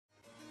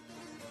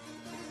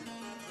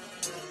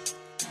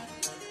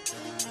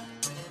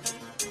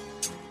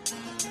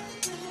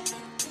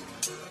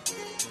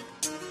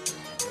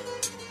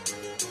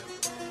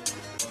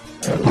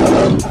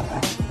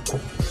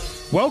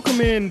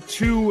Welcome in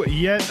to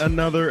yet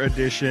another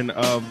edition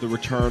of the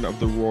Return of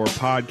the Roar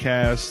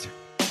podcast.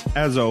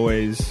 As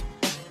always,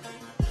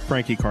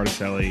 Frankie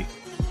Cardicelli,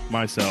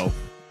 myself,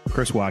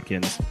 Chris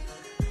Watkins.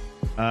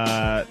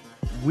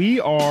 We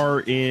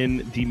are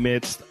in the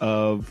midst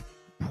of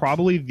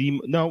probably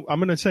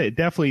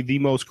definitely the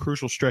most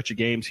crucial stretch of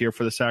games here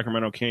for the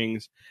Sacramento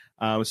Kings.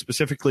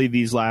 Specifically,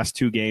 these last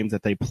two games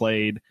that they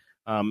played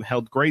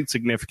held great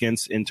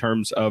significance in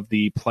terms of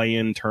the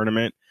play-in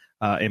tournament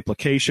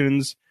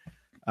implications.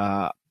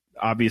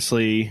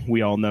 Obviously,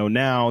 we all know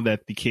now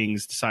that the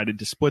Kings decided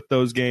to split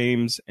those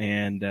games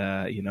and,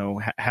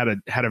 had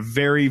a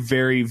very,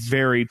 very,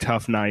 very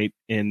tough night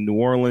in New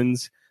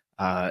Orleans,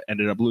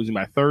 ended up losing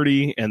by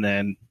 30 and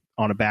then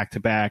on a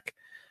back-to-back,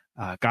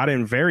 got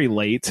in very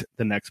late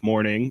the next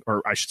morning,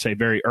 or I should say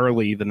very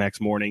early the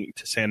next morning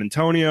to San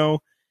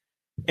Antonio.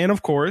 And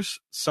of course,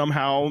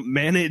 somehow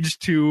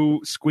managed to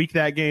squeak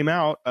that game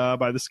out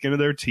by the skin of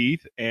their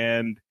teeth.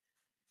 And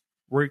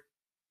we're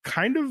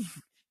kind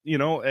of,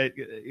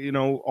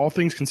 all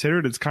things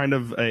considered, it's kind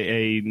of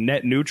a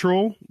net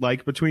neutral,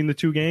 like between the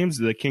two games.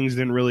 The Kings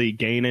didn't really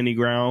gain any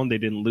ground. They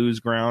didn't lose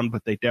ground,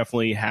 but they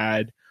definitely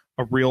had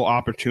a real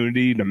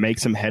opportunity to make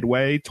some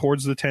headway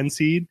towards the 10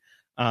 seed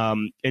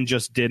and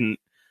just didn't.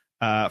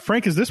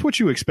 Frank, is this what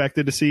you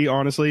expected to see,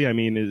 honestly? I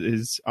mean,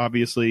 is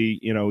obviously,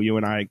 you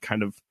and I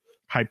kind of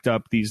hyped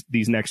up these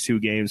next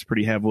two games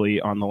pretty heavily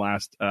on the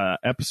last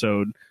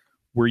episode.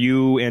 Were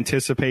you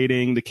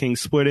anticipating the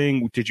Kings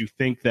splitting? Did you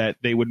think that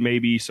they would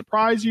maybe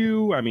surprise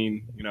you? I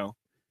mean,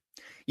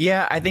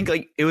 Yeah, I think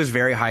it was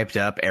very hyped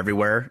up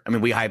everywhere. I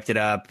mean, we hyped it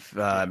up.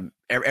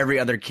 Every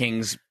other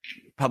Kings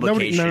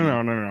publication.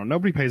 No.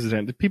 Nobody pays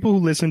attention. People who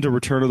listen to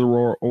Return of the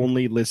Roar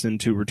only listen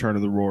to Return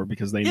of the Roar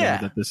because they know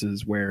that this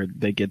is where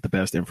they get the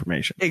best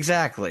information.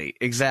 Exactly.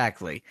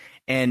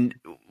 And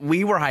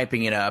we were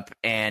hyping it up,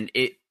 and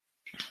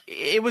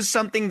it was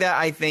something that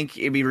I think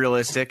it'd be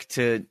realistic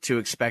to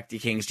expect the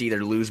Kings to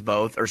either lose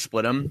both or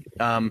split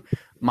them.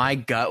 My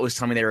gut was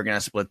telling me they were going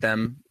to split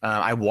them.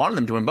 I wanted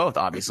them to win both,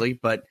 obviously,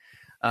 but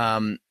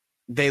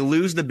they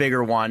lose the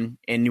bigger one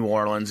in New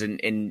Orleans.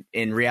 And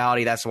in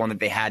reality, that's the one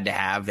that they had to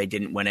have. They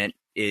didn't win it.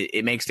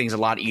 It makes things a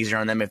lot easier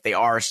on them if they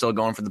are still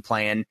going for the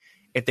play-in.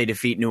 If they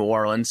defeat New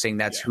Orleans, saying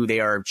that's who they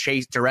are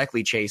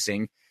directly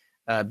chasing.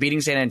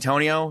 Beating San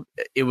Antonio,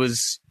 it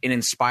was an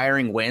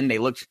inspiring win. They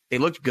looked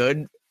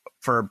good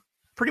for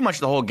pretty much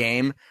the whole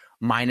game,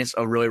 minus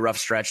a really rough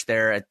stretch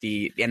there at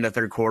the end of the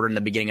third quarter and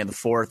the beginning of the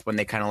fourth when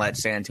they kind of let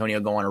San Antonio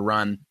go on a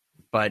run.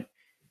 But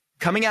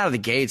coming out of the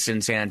gates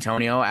in San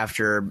Antonio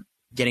after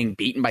getting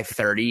beaten by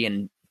 30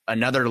 and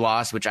another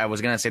loss, which I was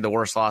going to say the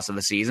worst loss of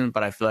the season,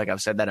 but I feel like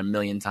I've said that a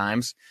million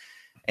times,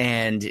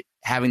 and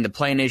having the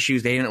play-in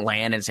issues, they didn't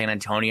land in San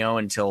Antonio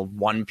until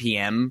 1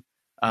 p.m.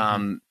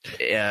 1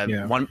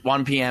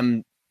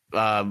 p.m.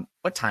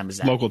 What time is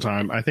that? Local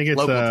time. I think it's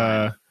local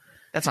time.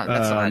 That's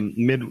not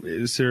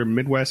is there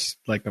Midwest,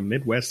 like a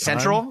Midwest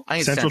Central? Time? I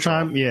think Central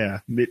time? Yeah.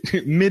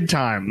 Mid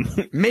time.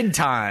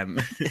 Mid-time.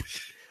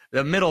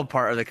 The middle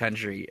part of the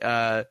country.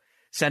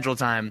 Central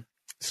time.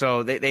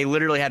 So they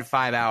literally had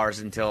 5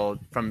 hours until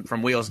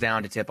from wheels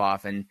down to tip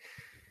off. And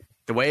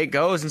the way it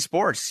goes in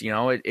sports,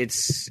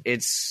 it's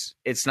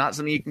not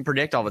something you can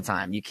predict all the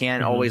time. You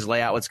can't always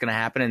lay out what's going to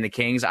happen. And the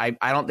Kings, I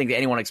don't think that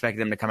anyone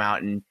expected them to come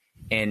out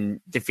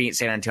and defeat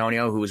San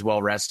Antonio, who was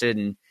well rested.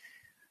 And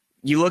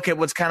you look at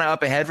what's kind of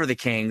up ahead for the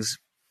Kings,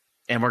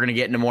 and we're going to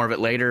get into more of it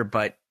later,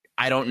 but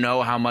I don't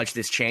know how much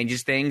this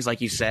changes things. Like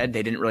you said,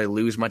 they didn't really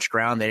lose much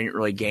ground. They didn't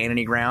really gain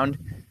any ground.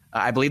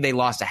 I believe they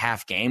lost a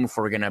half game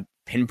before we're going to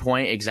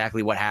pinpoint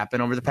exactly what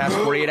happened over the past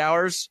 48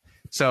 hours.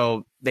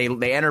 So they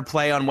enter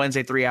play on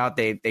Wednesday 3 out.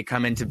 They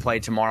come into play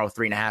tomorrow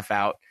 3.5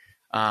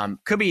 out.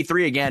 Could be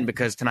 3 again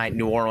because tonight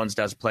New Orleans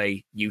does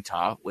play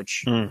Utah,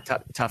 which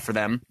tough for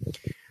them.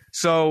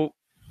 So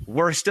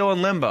we're still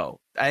in limbo.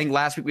 I think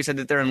last week we said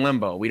that they're in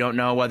limbo. We don't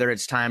know whether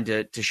it's time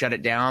to shut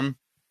it down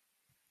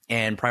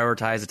and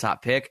prioritize the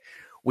top pick.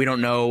 We don't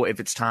know if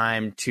it's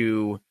time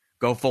to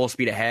go full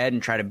speed ahead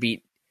and try to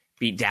beat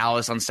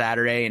Dallas on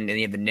Saturday, and then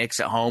you have the Knicks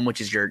at home,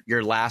 which is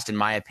your last, in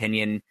my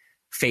opinion,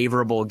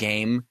 favorable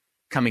game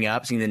coming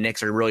up, seeing the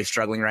Knicks are really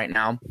struggling right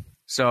now.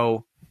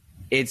 So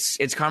it's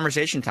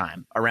conversation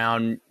time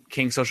around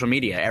King social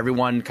media.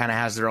 Everyone kind of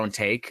has their own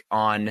take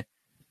on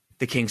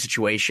the King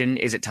situation.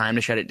 Is it time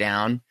to shut it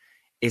down?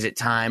 Is it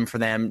time for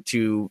them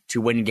to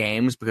win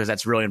games? Because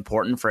that's really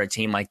important for a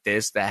team like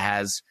this that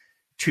has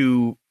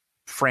two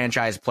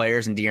franchise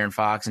players in De'Aaron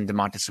Fox and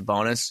Domantas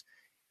Sabonis.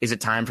 Is it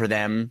time for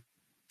them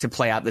to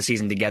play out the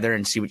season together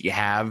and see what you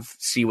have,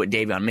 see what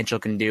Davion Mitchell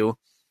can do?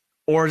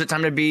 Or is it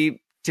time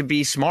to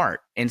be smart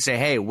and say,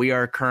 hey, we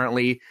are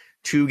currently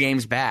 2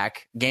 games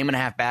back, game and a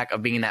half back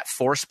of being in that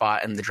 4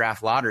 spot in the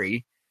draft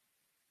lottery,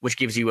 which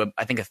gives you,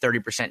 I think, a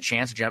 30%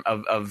 chance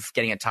of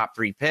getting a top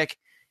 3 pick.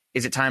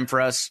 Is it time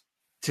for us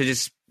to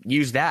just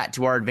use that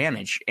to our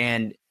advantage?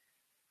 And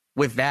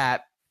with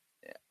that,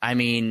 I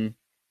mean,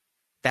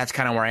 that's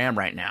kind of where I am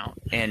right now.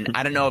 And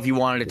I don't know if you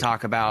wanted to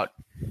talk about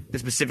the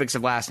specifics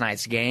of last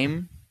night's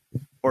game,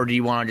 or do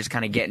you want to just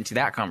kind of get into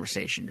that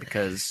conversation?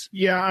 Because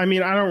yeah, I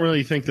mean, I don't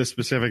really think the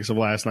specifics of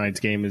last night's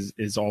game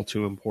is all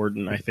too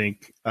important. I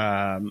think,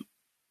 we'll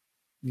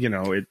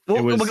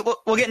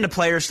get into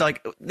player stuff.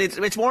 Like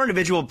it's more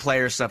individual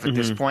player stuff at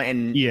this point.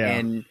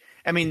 And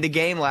I mean, the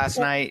game last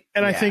night.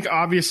 And I think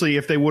obviously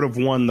if they would have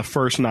won the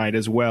first night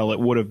as well, it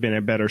would have been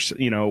a better,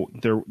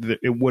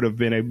 it would have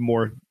been a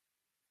more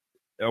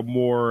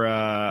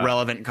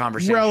relevant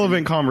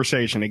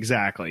conversation.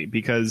 Exactly.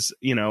 Because,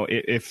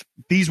 if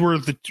these were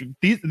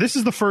this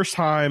is the first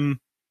time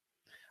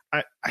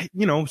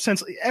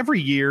since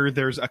every year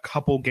there's a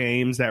couple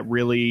games that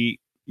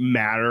really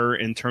matter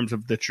in terms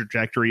of the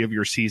trajectory of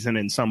your season.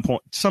 And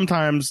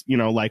sometimes,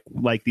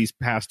 like these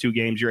past two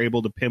games, you're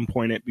able to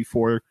pinpoint it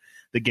before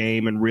the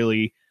game and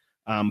really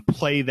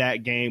play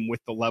that game with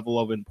the level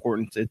of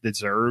importance it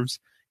deserves.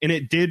 And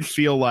it did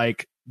feel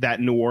like that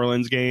New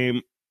Orleans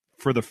game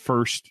for the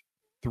first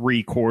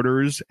three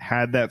quarters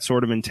had that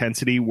sort of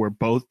intensity where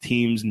both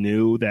teams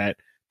knew that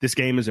this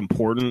game is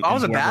important. That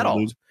was a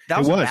battle. That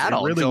was a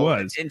battle. It really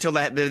was. Until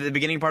the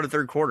beginning part of the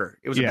third quarter.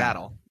 It was a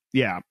battle.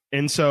 Yeah.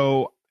 And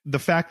so the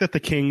fact that the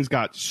Kings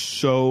got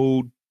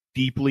so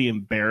deeply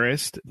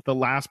embarrassed the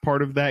last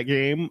part of that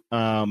game,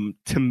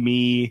 to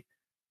me,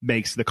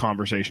 makes the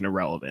conversation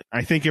irrelevant.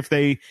 I think if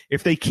they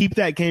keep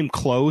that game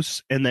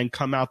close and then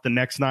come out the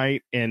next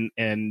night and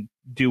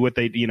do what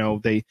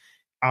they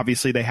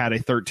obviously they had a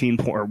 13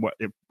 point, or what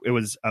it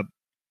was a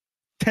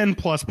 10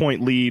 plus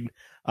point lead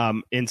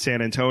in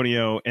San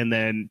Antonio, and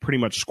then pretty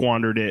much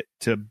squandered it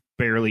to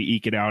barely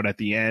eke it out at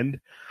the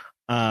end.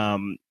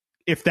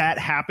 If that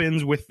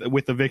happens with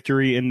the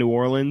victory in New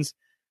Orleans,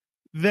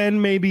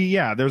 then maybe,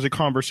 there's a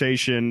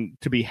conversation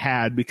to be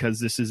had, because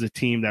this is a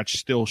team that's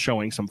still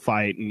showing some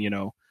fight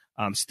and,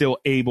 still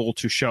able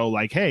to show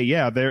like, hey,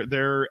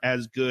 they're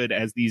as good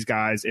as these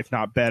guys, if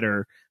not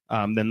better,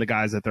 than the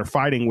guys that they're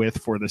fighting with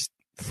for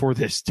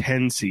this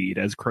 10 seed,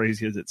 as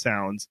crazy as it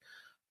sounds.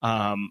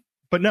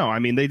 But no, I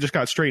mean, they just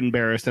got straight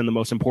embarrassed in the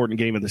most important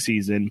game of the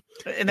season.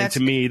 And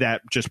to me,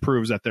 that just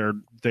proves that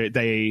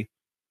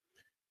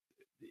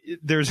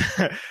there's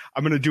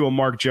I'm going to do a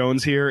Mark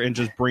Jones here and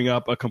just bring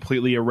up a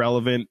completely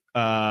irrelevant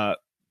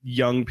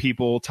young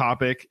people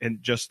topic,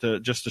 and just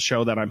to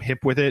show that I'm hip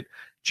with it.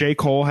 J.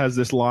 Cole has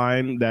this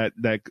line that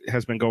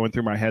has been going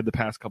through my head the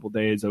past couple of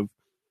days of,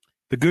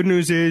 the good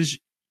news is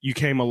you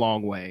came a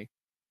long way.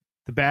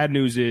 The bad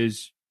news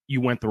is you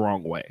went the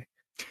wrong way.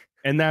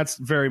 And that's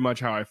very much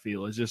how I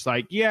feel. It's just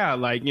like,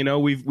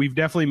 we've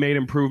definitely made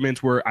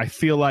improvements where I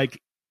feel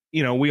like,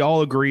 we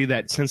all agree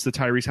that since the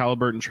Tyrese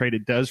Halliburton trade,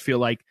 it does feel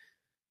like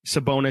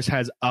Sabonis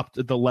has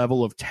upped the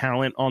level of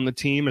talent on the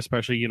team,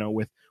 especially,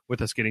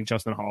 with us getting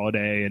Justin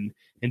Holiday and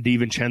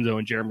DiVincenzo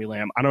and Jeremy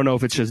Lamb. I don't know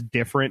if it's just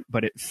different,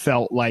 but it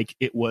felt like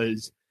it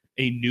was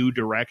a new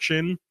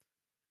direction.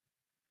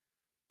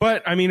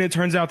 But I mean, it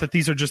turns out that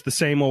these are just the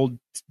same old,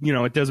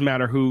 it doesn't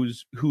matter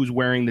who's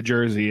wearing the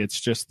jersey. It's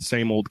just the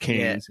same old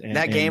Kings. Yeah,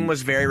 that game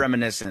was very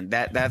reminiscent.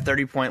 That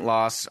 30-point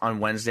loss on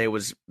Wednesday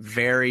was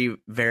very,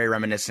 very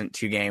reminiscent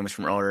to games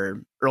from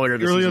earlier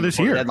this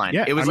year. Deadline.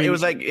 Yeah, it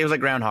was like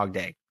Groundhog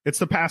Day. It's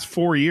the past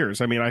 4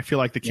 years. I mean, I feel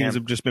like the Kings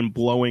have just been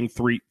blowing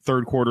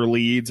third quarter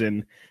leads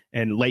and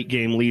late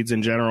game leads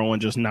in general,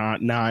 and just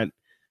not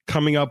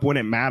coming up when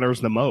it matters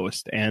the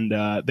most. And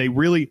they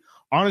really,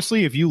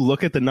 honestly, if you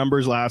look at the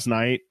numbers last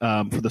night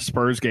for the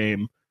Spurs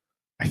game,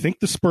 I think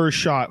the Spurs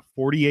shot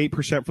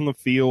 48% from the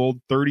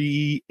field,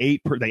 38%.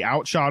 They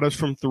outshot us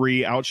from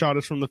three, outshot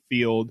us from the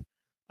field.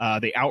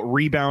 They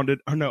out-rebounded.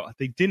 Oh, no,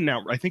 they didn't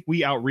I think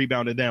we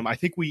out-rebounded them. I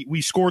think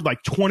we scored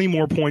like 20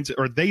 more points,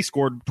 or they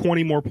scored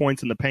 20 more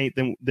points in the paint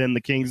than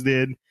the Kings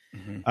did.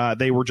 Mm-hmm.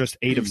 They were just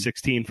 8 of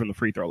 16 from the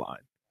free throw line.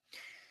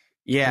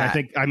 Yeah.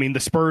 And the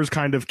Spurs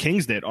kind of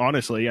Kings did,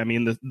 honestly. I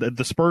mean,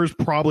 the Spurs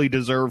probably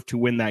deserved to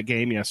win that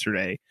game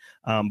yesterday,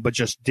 but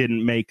just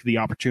didn't make the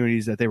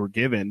opportunities that they were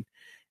given.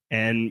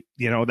 And,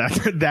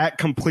 that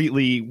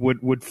completely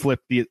would flip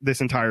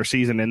this entire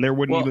season, and there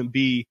wouldn't even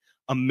be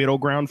a middle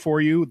ground for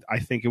you. I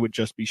think it would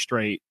just be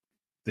straight,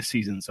 the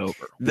season's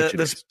over.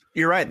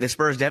 You're right. The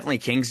Spurs definitely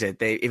Kings it.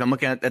 If I'm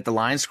looking at the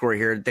line score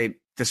here,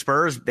 the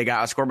Spurs, they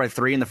got outscored by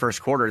 3 in the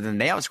first quarter. Then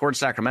they outscored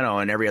Sacramento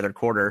in every other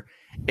quarter,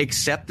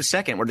 except the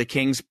second, where the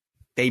Kings,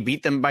 they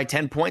beat them by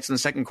 10 points in the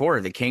second quarter.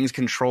 The Kings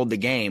controlled the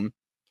game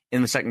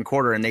in the second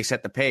quarter, and they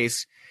set the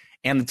pace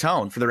and the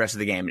tone for the rest of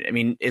the game. I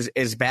mean,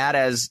 as bad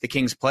as the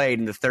Kings played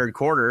in the third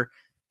quarter,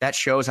 that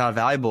shows how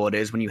valuable it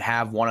is when you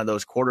have one of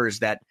those quarters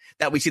that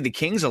we see the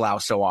Kings allow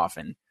so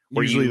often.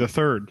 Usually the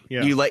third.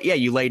 Yeah.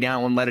 You lay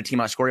down and let a team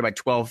outscore you by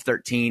 12,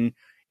 13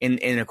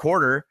 in a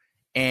quarter,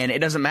 and it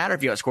doesn't matter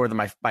if you outscore them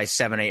by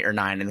 7, 8, or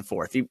 9 in the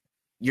fourth.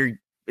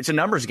 It's a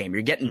numbers game.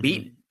 You're getting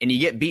beaten, and you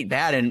get beat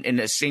bad in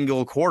a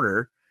single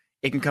quarter,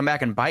 it can come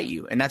back and bite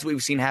you. And that's what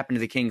we've seen happen to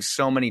the Kings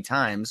so many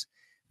times.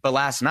 But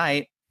last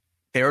night,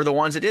 they were the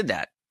ones that did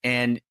that.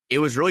 And it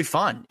was really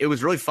fun. It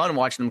was really fun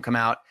watching them come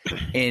out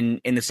in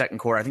the second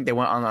quarter. I think they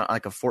went on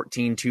like a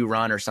 14-2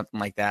 run or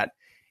something like that.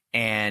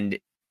 And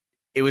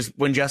it was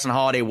when Justin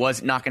Holiday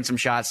was knocking some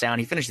shots down.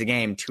 He finished the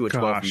game 2 of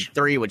 12 from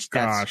 3, which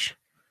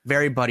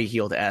very Buddy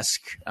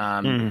Hield-esque.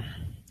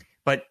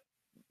 But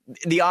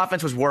the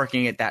offense was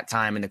working at that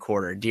time in the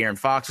quarter. De'Aaron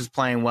Fox was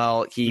playing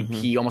well.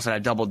 He almost had a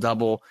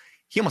double-double.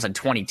 He almost had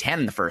 20-10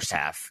 in the first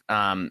half.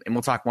 And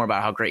we'll talk more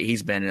about how great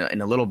he's been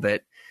in a little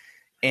bit.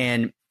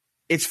 And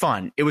it's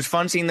fun. It was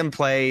fun seeing them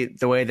play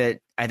the way that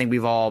I think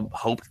we've all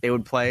hoped they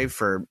would play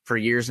for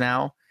years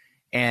now.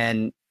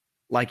 And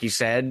like you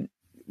said,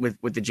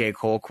 with the J.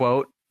 Cole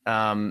quote,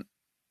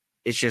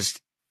 it's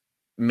just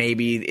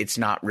maybe it's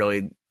not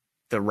really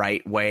the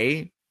right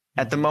way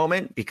at the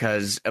moment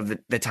because of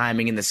the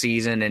timing in the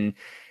season.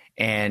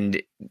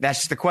 And that's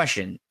just the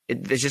question.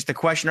 It's just the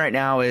question right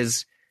now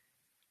is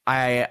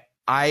I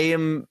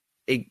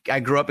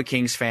grew up a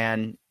Kings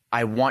fan.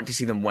 I want to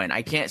see them win.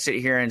 I can't sit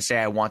here and say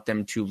I want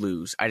them to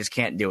lose. I just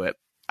can't do it.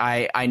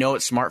 I know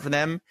it's smart for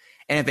them.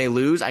 And if they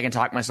lose, I can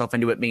talk myself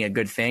into it being a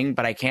good thing,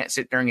 but I can't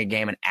sit during a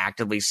game and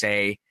actively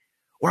say,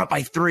 we're up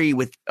by 3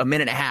 with a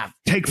minute and a half.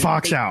 Take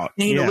Fox out.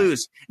 They need to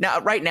lose. Now,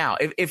 right now,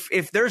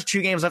 if there's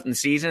 2 games left in the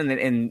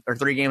season or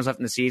 3 games left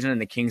in the season and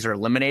the Kings are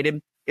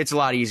eliminated, it's a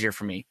lot easier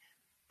for me.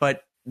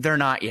 But they're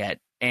not yet.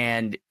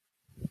 And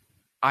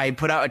I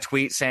put out a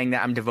tweet saying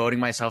that I'm devoting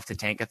myself to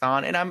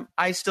Tankathon, and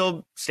I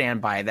still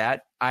stand by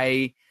that.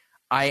 I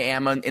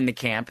am in the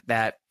camp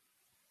that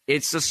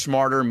it's a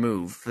smarter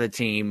move for the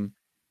team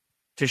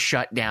to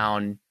shut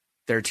down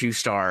their 2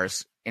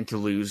 stars and to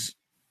lose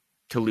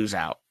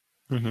out.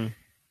 Mm-hmm.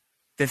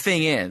 The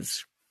thing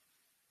is,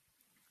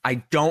 I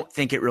don't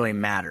think it really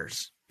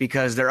matters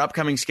because their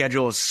upcoming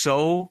schedule is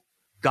so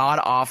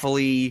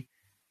god-awfully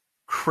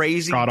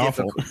crazy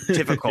difficult.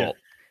 Yeah.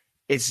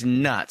 It's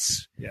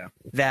nuts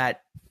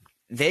that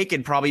they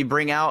could probably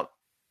bring out,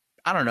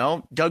 I don't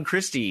know, Doug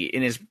Christie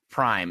in his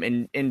prime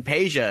in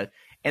Peja,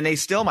 and they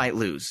still might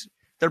lose.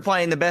 They're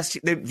playing the best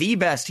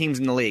teams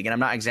in the league, and I'm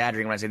not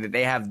exaggerating when I say that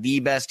they have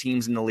the best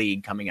teams in the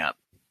league coming up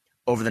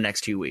over the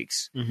next 2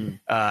 weeks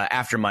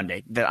after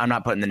Monday. I'm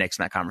not putting the Knicks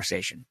in that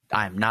conversation.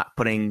 I'm not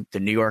putting the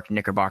New York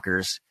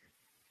Knickerbockers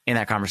in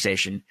that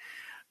conversation.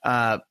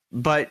 But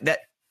that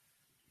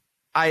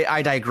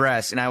I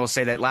digress, and I will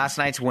say that last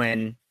night's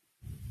win,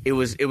 it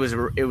was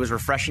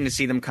refreshing to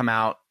see them come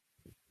out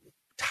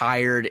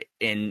tired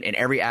in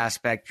every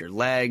aspect, your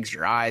legs,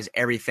 your eyes,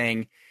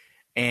 everything,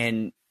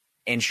 and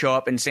show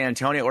up in San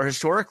Antonio, where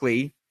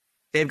historically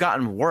they've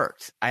gotten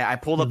worked. I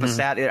pulled up a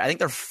stat. I think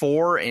they're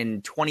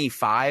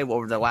 4-25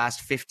 over the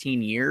last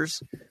 15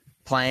 years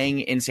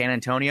playing in San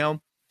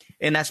Antonio,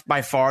 and that's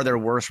by far their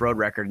worst road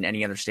record in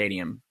any other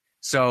stadium.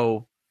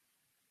 So,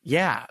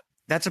 yeah,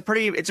 it's a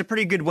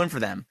pretty good win for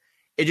them.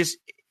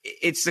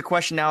 It's the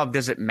question now of,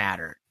 does it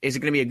matter? Is it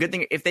going to be a good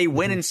thing if they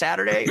win on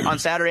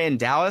Saturday in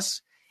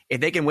Dallas?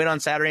 If they can win on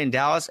Saturday in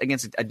Dallas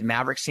against a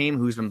Mavericks team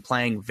who's been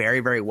playing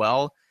very, very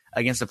well,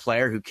 against a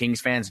player who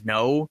Kings fans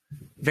know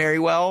very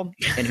well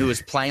and who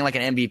is playing like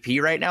an MVP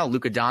right now,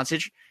 Luka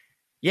Doncic.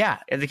 Yeah,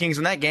 if the Kings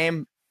win that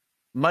game,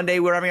 Monday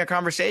we're having a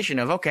conversation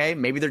of, okay,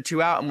 maybe they're 2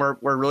 out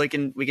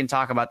and we can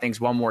talk about things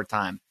one more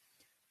time.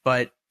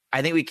 But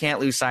I think we can't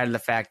lose sight of the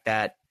fact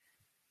that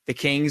the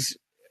Kings,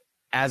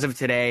 as of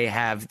today,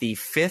 have the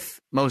 5th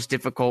most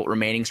difficult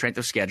remaining strength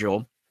of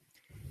schedule.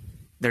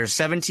 There's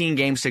 17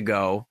 games to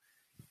go,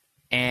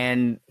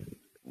 and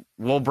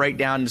we'll break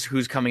down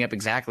who's coming up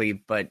exactly,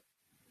 but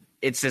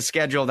it's a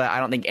schedule that I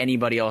don't think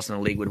anybody else in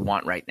the league would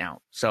want right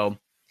now. So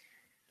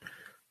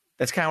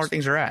that's kind of where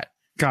things are at.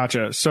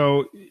 Gotcha.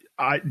 So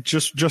I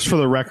just for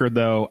the record,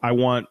 though, I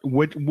want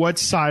what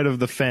side of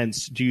the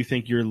fence do you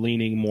think you're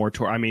leaning more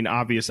toward? I mean,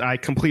 obviously, I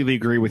completely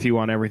agree with you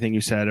on everything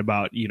you said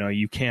about,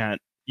 you can't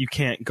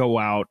go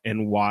out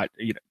and watch,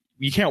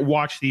 you can't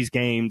watch these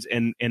games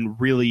and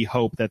really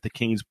hope that the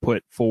Kings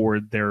put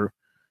forward their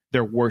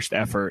worst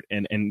effort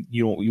and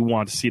you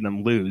want to see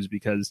them lose,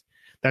 because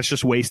that's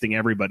just wasting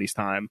everybody's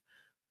time.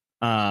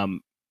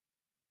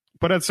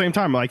 But at the same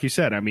time, like you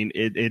said, I mean,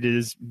 it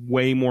is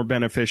way more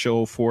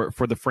beneficial for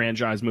the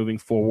franchise moving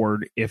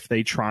forward if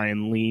they try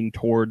and lean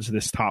towards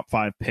this top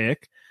 5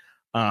 pick.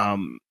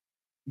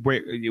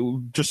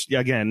 Just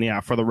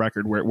again, for the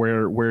record,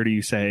 where do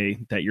you say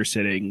that you're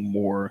sitting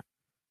more?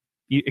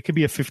 It could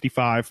be a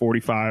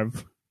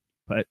 55-45,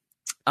 but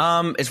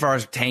as far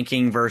as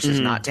tanking versus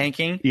not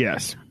tanking,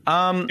 yes.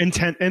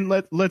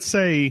 Let's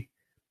say,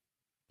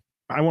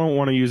 I won't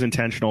want to use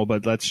intentional,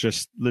 but let's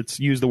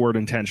use the word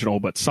intentional,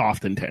 but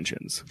soft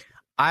intentions.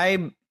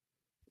 I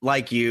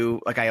like you,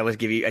 like I always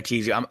give you a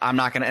tease you. I'm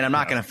not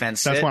gonna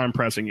fence. That's why I'm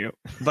pressing you.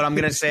 But I'm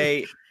gonna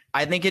say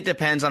I think it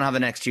depends on how the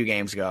next 2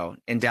 games go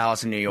in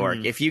Dallas and New York.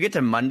 If you get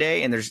to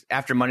Monday and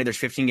after Monday there's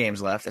 15 games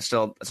left, that's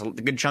a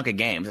good chunk of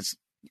games. It's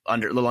a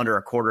little under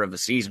a quarter of the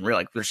season.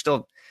 Really, there's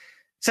still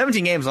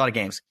 17 games, a lot of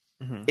games.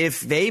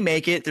 If they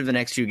make it through the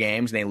next 2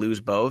 games and they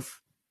lose both,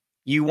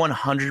 you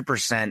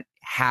 100%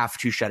 have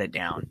to shut it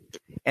down.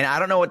 And I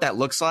don't know what that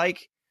looks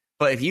like,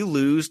 but if you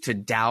lose to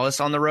Dallas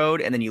on the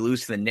road and then you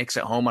lose to the Knicks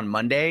at home on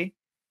Monday,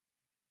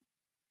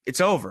 it's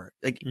over.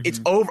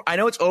 It's over. I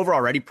know it's over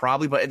already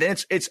probably, but then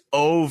it's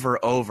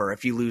over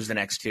if you lose the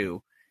next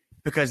 2,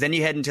 because then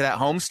you head into that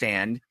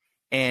homestand.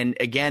 And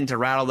again, to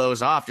rattle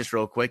those off just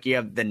real quick, you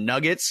have the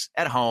Nuggets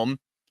at home,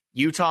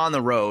 Utah on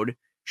the road,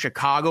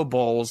 Chicago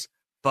Bulls,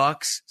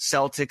 Bucks,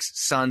 Celtics,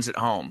 Suns at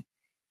home.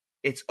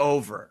 It's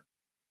over.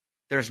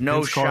 There's no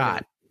Vince shot.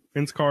 Carter.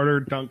 Vince Carter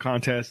dunk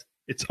contest.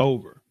 It's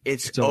over.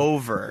 It's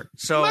over.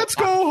 So let's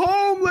go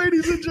home,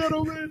 ladies and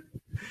gentlemen.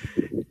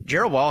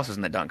 Gerald Wallace was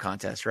in the dunk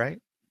contest, right?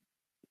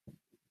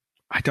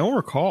 I don't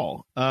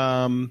recall.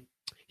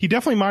 He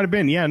definitely might have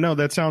been. Yeah, no,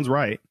 that sounds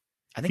right.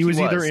 I think he was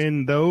either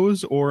in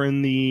those or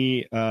in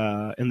the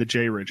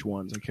J Rich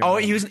ones.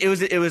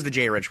 It was the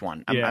J Rich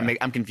one.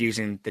 I'm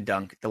confusing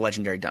the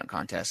legendary dunk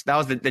contest. That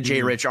was the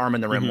J Rich arm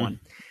in the rim one.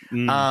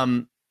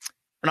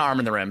 Not arm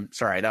in the rim.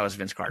 Sorry, that was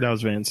Vince Carter. That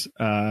was Vince.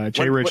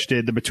 J Rich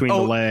did the between the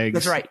legs.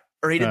 That's right.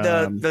 Or he did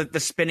the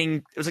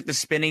spinning. It was like the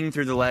spinning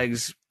through the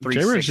legs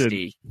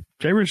 360.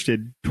 J Rich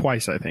did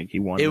twice. I think he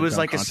won. It was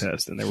like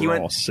contest, and they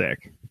were all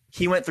sick.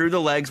 He went through the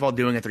legs while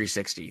doing a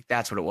 360.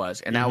 That's what it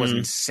was, and that was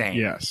insane.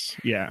 Yes,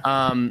 yeah.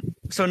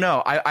 So no,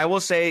 I will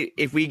say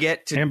if we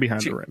get to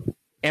behind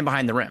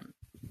the rim,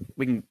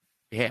 we can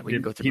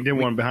go through. He did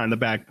one behind the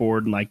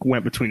backboard and like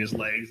went between his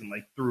legs and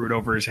like threw it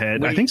over his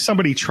head. I think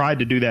somebody tried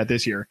to do that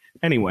this year.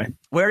 Anyway,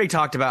 we already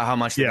talked about how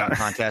much the dunk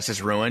contest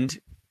is ruined.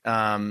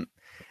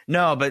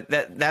 No, but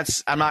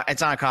that's I'm not.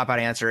 It's not a cop-out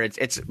answer.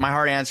 It's my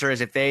hard answer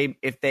is if they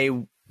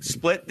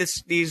split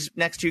these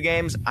next two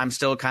games, I'm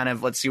still kind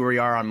of let's see where we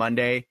are on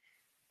Monday.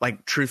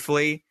 Like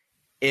truthfully,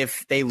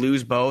 if they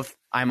lose both,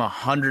 I'm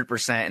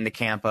 100% in the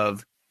camp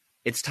of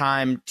it's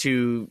time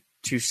to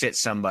sit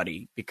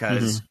somebody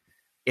because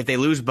if they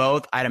lose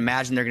both, I'd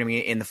imagine they're going to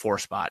be in the 4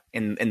 spot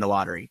in the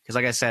lottery. Because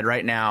like I said,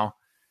 right now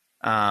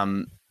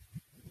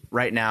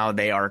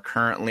they are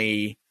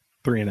currently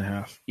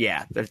 3.5.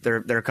 Yeah,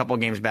 they're a couple of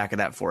games back of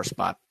that 4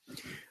 spot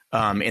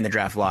in the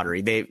draft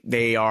lottery.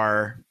 They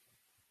are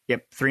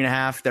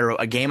 3.5. They're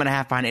a game and a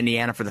half behind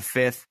Indiana for the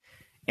 5th.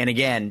 And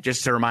again,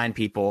 just to remind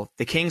people,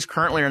 the Kings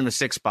currently are in the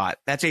 6th spot.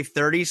 That's a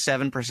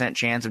 37%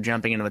 chance of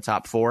jumping into the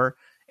top 4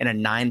 and a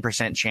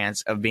 9%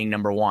 chance of being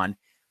number 1.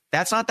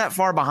 That's not that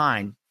far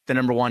behind the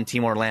number 1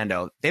 team,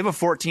 Orlando. They have a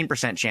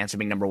 14% chance of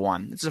being number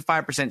 1. This is a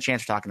 5%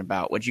 chance we're talking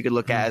about, which you could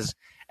look at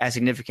as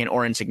significant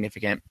or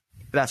insignificant.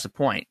 But that's the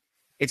point.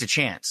 It's a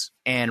chance.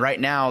 And right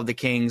now, the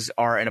Kings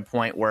are at a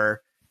point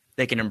where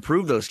they can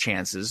improve those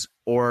chances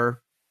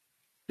or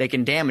they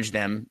can damage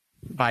them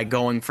by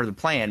going for the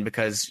play-in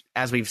because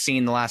as we've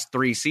seen the last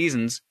 3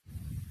 seasons,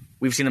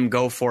 we've seen them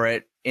go for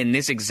it in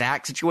this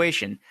exact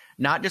situation,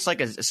 not just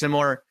like a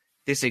similar,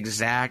 this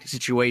exact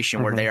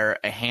situation where they are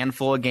a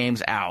handful of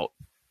games out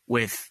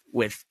with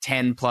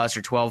 10 plus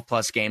or 12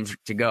 plus games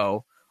to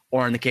go,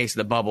 or in the case of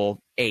the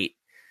bubble, 8.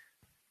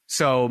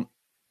 So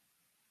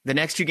the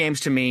next 2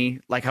 games to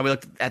me, like how we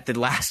looked at the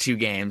last 2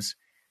 games,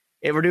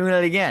 we're doing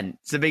it again.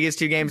 It's the biggest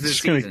 2 games this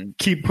season.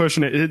 Keep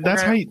pushing it.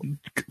 That's how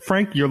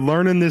Frank, you're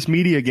learning this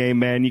media game,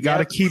 man. You got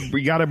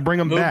to bring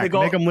them back.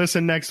 Make them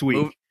listen next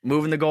week.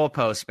 Moving the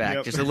goalposts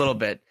back just a little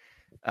bit.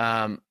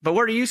 But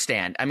where do you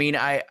stand? I mean,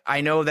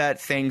 I know that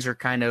things are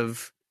kind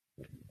of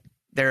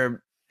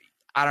they're.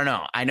 I don't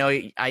know. I know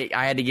I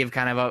had to give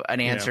kind of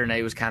an answer, and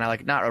it was kind of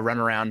like not a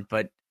runaround.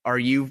 But are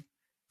you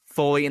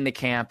fully in the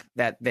camp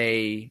that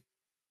they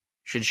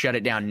should shut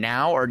it down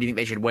now, or do you think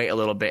they should wait a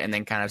little bit and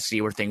then kind of see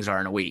where things are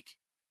in a week?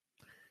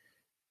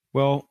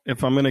 Well,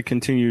 if I'm going to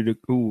continue to,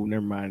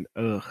 never mind.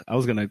 I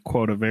was going to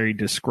quote a very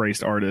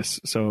disgraced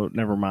artist, so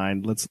never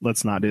mind.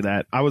 Let's not do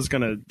that. I was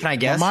going to. Can I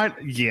guess?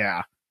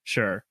 Yeah,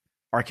 sure.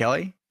 R.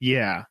 Kelly?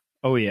 Yeah.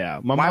 Oh yeah.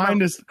 Why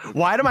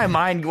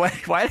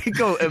did it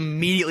go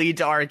immediately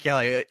to R.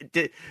 Kelly?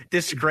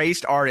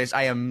 Disgraced artist.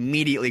 I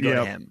immediately go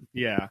to him.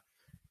 Yeah.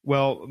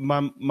 Well,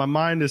 my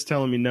mind is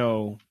telling me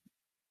no,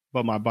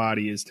 but my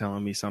body is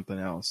telling me something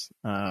else.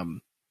 And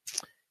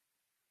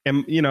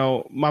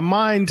my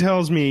mind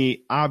tells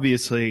me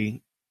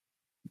obviously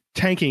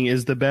tanking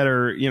is the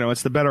better,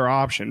 it's the better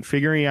option.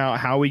 Figuring out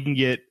how we can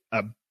get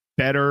a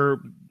better,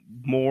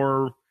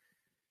 more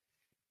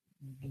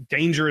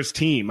dangerous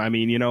team. I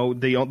mean,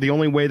 the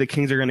only way the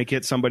Kings are going to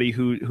get somebody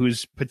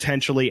who's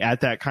potentially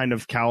at that kind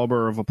of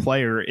caliber of a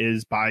player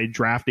is by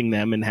drafting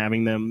them and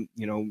having them,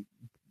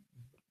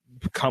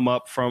 come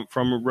up from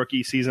a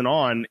rookie season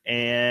on,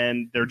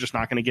 and they're just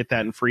not going to get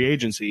that in free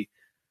agency.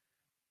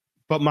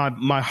 But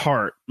my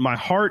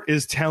heart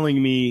is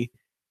telling me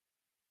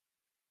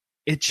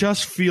it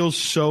just feels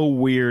so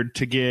weird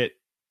to get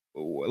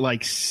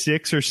like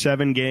 6 or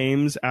 7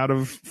 games out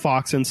of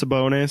Fox and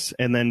Sabonis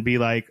and then be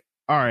like,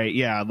 all right,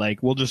 yeah,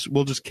 like we'll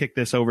just kick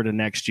this over to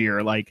next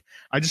year. Like,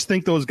 I just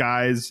think those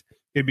guys,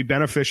 it'd be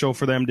beneficial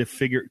for them to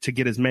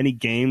get as many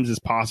games as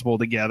possible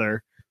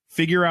together,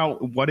 figure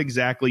out what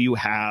exactly you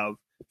have,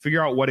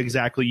 figure out what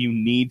exactly you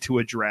need to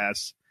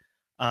address,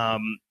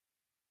 and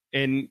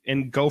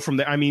go from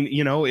there. I mean,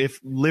 if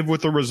live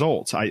with the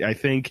results. I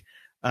think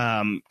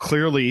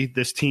clearly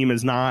this team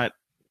is not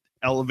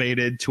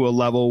elevated to a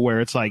level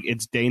where it's like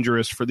it's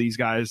dangerous for these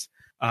guys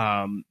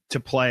to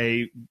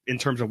play in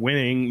terms of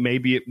winning.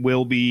 Maybe it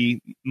will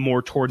be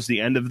more towards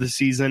the end of the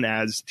season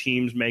as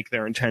teams make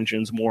their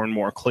intentions more and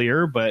more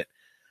clear. But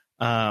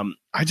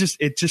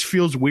it just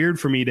feels weird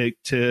for me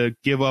to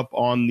give up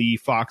on the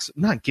Fox,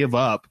 not give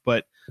up,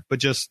 but but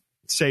just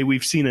say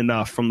we've seen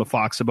enough from the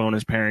Fox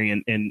Sabonis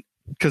pairing, and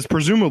because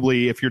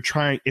presumably if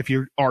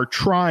you are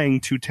trying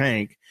to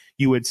tank,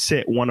 you would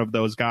sit one of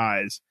those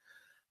guys.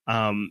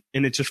 And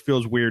it just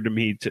feels weird to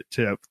me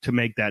to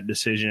make that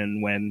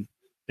decision when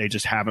they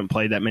just haven't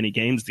played that many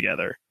games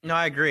together. No,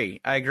 I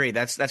agree.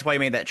 That's why you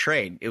made that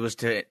trade. It was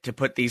to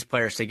put these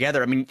players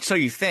together. I mean, so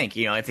you think,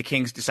 if the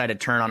Kings decide to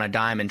turn on a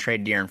dime and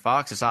trade De'Aaron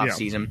Fox this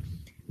offseason,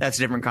 that's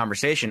a different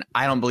conversation.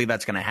 I don't believe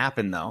that's going to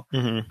happen, though,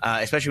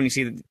 especially when you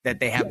see that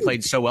they have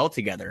played so well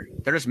together.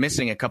 They're just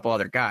missing a couple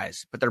other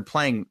guys, but they're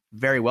playing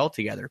very well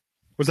together.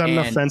 Was that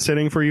enough fence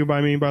sitting for you by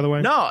the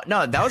way? No,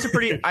 that was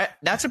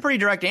that's a pretty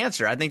direct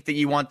answer. I think that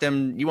you want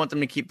them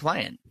to keep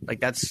playing. Like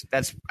that's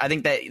I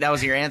think that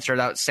was your answer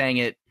without saying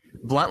it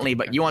bluntly,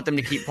 but you want them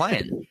to keep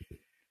playing.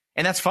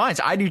 And that's fine.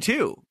 So I do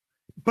too.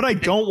 But I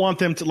don't want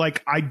them to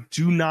I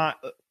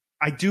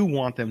do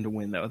want them to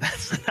win though.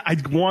 I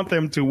want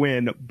them to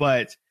win,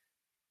 but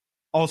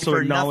also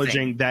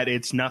acknowledging that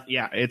it's not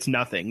it's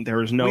nothing.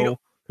 There's no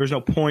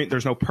point,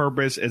 there's no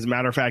purpose. As a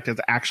matter of fact, it's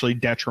actually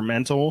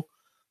detrimental.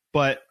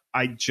 But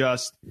I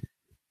guess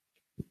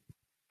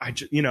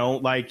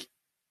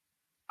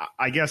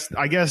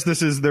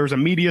there's a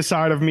media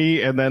side of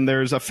me and then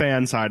there's a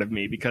fan side of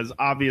me, because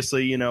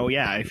obviously,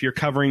 if you're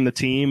covering the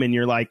team and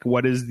you're like,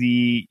 what is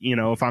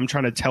if I'm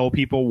trying to tell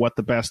people what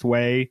the best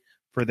way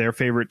for their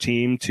favorite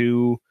team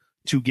to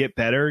get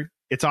better,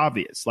 it's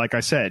obvious. Like I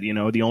said,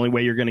 the only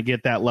way you're going to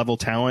get that level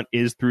talent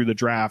is through the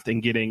draft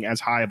and getting as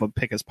high of a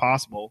pick as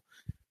possible,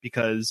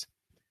 because,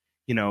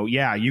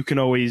 you can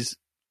always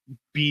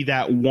be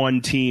that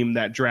one team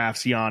that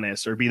drafts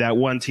Giannis, or be that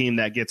one team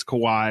that gets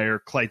Kawhi or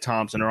Klay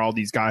Thompson or all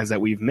these guys that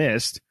we've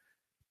missed.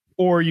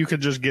 Or you could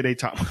just get a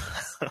top.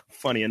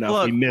 Funny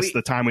enough, we missed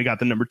the time we got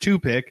the number 2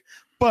 pick,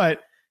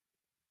 but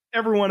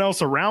everyone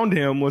else around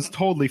him was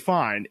totally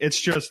fine. It's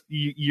just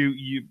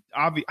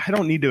I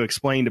don't need to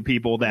explain to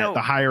people that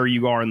the higher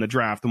you are in the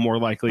draft, the more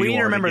likely you are. We need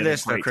to remember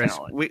this, though, Chris.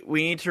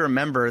 We need to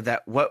remember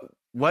that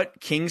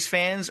what Kings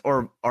fans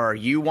or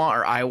you want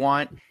or I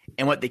want,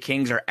 and what the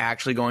Kings are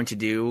actually going to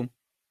do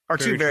are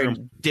two very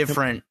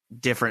different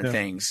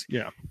things.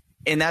 Yeah.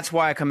 And that's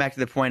why I come back to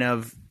the point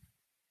of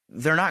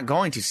they're not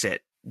going to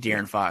sit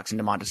De'Aaron Fox and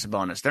Domantas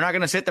Sabonis. They're not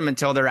going to sit them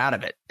until they're out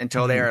of it,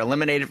 until they are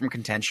eliminated from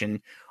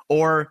contention,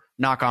 or,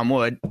 knock on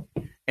wood,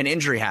 an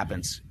injury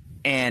happens.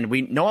 And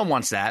no one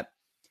wants that.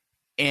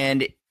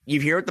 And you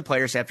hear what the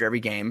players say after every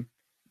game.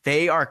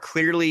 They are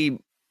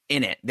clearly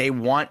in it. They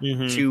want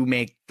to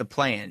make the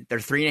play-in. They're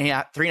three and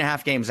a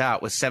half games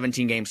out with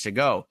 17 games to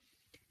go.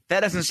 That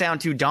doesn't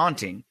sound too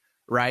daunting,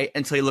 right?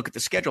 Until you look at the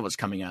schedule that's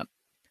coming up.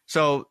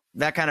 So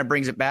that kind of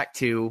brings it back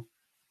to,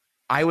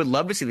 I would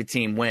love to see the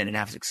team win and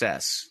have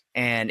success.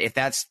 And if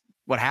that's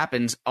what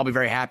happens, I'll be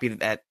very happy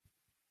that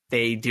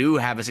they do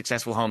have a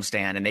successful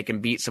homestand and they can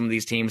beat some of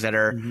these teams that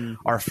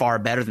are far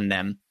better than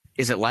them.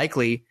 Is it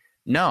likely?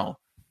 No.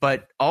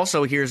 But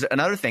also, here's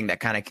another thing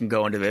that kind of can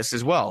go into this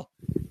as well.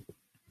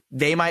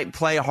 They might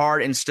play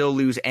hard and still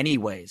lose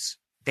anyways.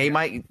 They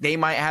might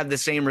have the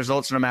same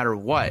results no matter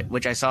what,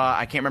 which I saw.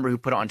 I can't remember who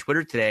put it on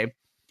Twitter today.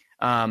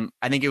 I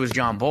think it was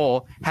John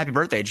Bull. Happy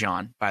birthday,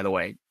 John, by the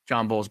way.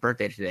 John Bull's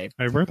birthday today.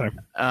 Happy birthday.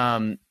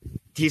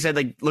 He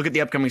said, look at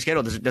the upcoming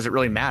schedule. Does it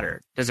really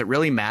matter? Does it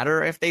really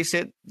matter if they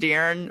sit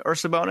De'Aaron or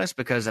Sabonis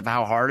because of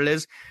how hard it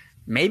is?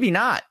 Maybe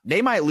not.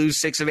 They might lose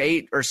 6 of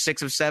 8 or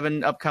 6 of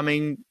 7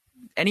 upcoming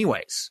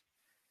anyways.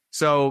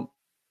 So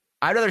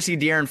I'd rather see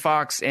De'Aaron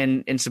Fox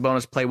and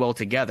Sabonis play well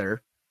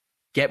together,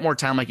 get more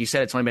time. Like you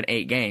said, it's only been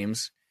 8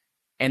 games.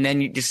 And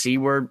then you just see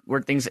where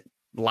things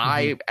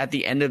lie at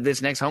the end of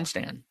this next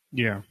homestand.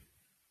 Yeah.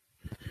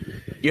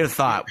 You had a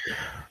thought.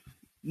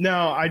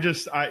 No,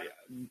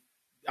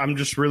 I'm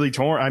just really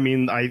torn. I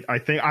mean, I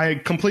think I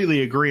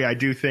completely agree. I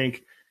do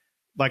think,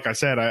 like I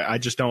said, I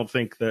just don't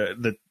think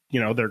that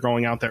they're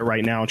going out there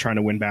right now trying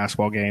to win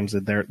basketball games,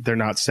 that they're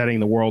not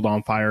setting the world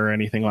on fire or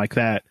anything like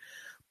that.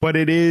 But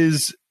it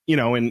is, and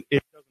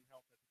it doesn't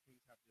help that the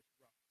teams have this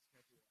rough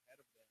schedule ahead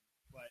of them.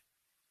 But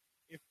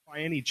if by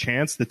any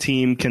chance the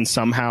team can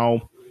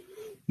somehow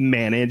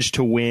manage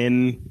to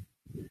win,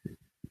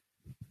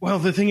 well,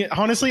 the thing is,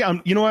 honestly,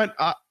 I'm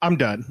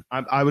done.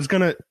 I was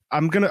gonna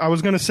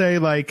say,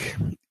 like,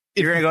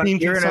 you're gonna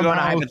go on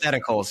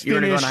hypotheticals. You're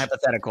gonna go on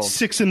hypotheticals.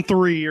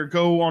 6-3 or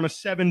go on a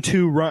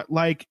 7-2 run.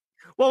 Like,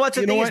 well, what's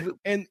the thing is,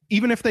 and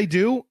even if they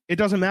do, it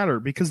doesn't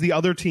matter, because the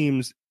other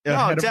teams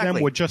ahead of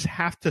them would just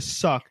have to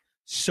suck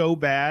so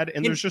bad,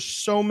 and there's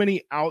just so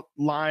many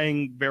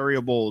outlying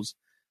variables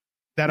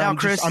that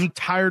I'm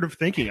tired of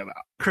thinking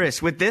about.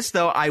 Chris, with this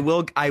though, I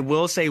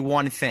will say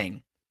one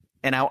thing.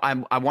 And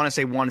I want to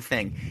say one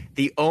thing.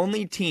 The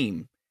only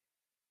team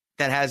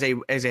that has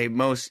a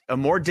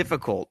more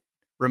difficult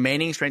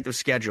remaining strength of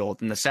schedule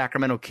than the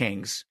Sacramento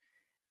Kings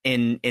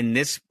in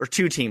this, or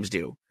 2 teams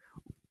do.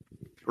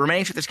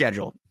 Remaining strength of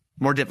schedule,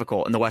 more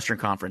difficult in the Western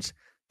Conference.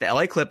 The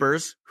LA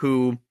Clippers,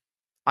 who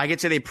I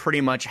could say they pretty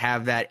much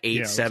have that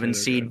 8-7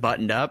 seed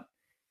buttoned up.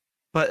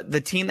 But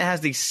the team that has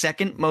the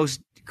second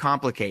most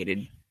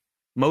complicated,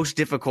 most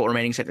difficult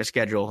remaining strength of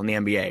schedule in the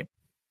NBA,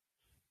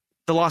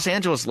 the Los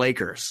Angeles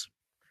Lakers,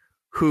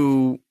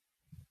 who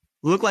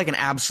look like an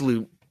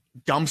absolute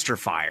dumpster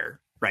fire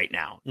right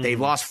now. Mm-hmm. They've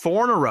lost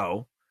 4 in a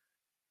row.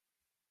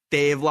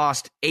 They've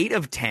lost 8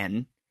 of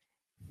 10,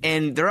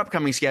 and their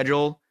upcoming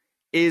schedule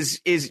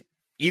is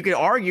you could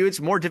argue it's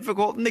more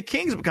difficult than the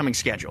Kings' upcoming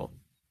schedule.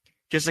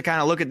 Just to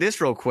kind of look at this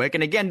real quick.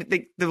 And again,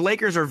 the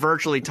Lakers are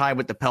virtually tied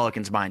with the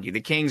Pelicans, mind you.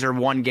 The Kings are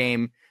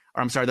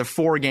they're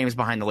 4 games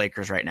behind the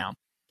Lakers right now.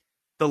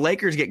 The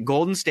Lakers get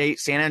Golden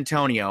State, San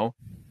Antonio.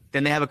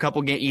 Then they have a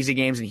couple easy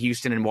games in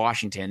Houston and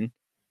Washington.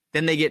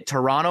 Then they get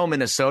Toronto,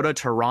 Minnesota,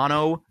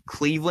 Toronto,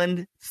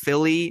 Cleveland,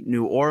 Philly,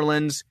 New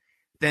Orleans.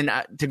 Then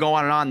to go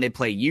on and on, they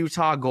play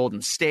Utah,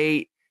 Golden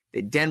State,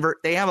 Denver.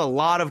 They have a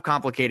lot of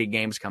complicated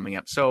games coming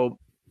up. So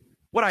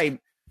what I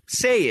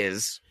say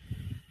is,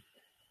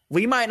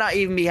 we might not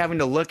even be having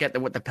to look at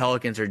what the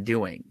Pelicans are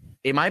doing.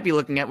 It might be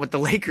looking at what the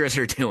Lakers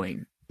are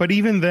doing. But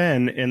even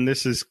then, and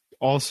this is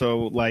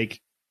also like,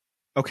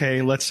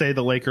 okay, let's say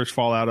the Lakers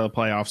fall out of the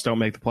playoffs, don't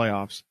make the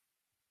playoffs.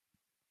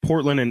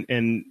 Portland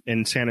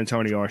and San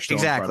Antonio are still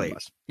exactly. in front of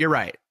us. You're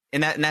right.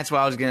 And that's what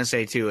I was going to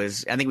say too,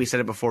 is I think we said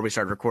it before we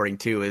started recording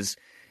too, is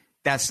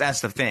that's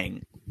the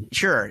thing.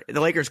 Sure, the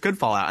Lakers could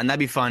fall out, and that'd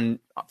be fun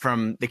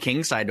from the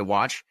Kings side to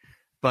watch.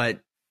 But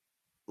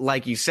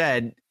like you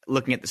said,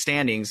 looking at the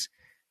standings,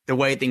 the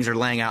way things are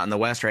laying out in the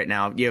West right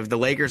now, you have the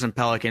Lakers and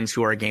Pelicans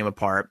who are a game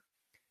apart.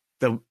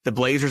 The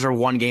Blazers are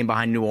 1 game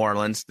behind New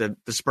Orleans. The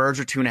Spurs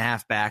are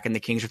 2.5 back, and the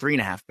Kings are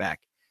 3.5 back.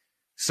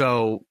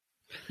 So,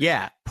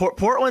 yeah.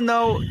 Portland,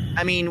 though,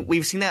 I mean,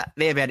 we've seen that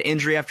they have had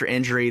injury after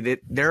injury.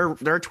 Their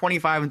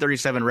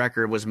 25-37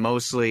 record was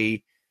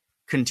mostly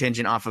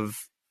contingent off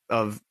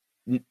of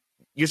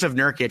Yusuf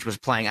Nurkic was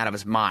playing out of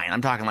his mind.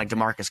 I'm talking like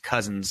DeMarcus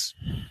Cousins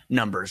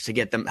numbers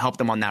to help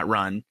them on that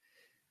run.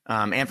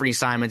 Anthony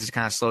Simons has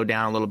kind of slowed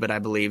down a little bit, I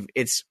believe.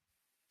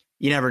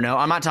 You never know.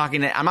 I'm not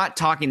talking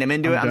them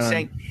into it. I'm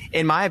saying,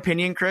 in my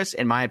opinion, Chris,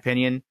 my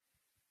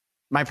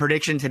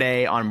prediction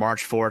today on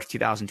March 4th,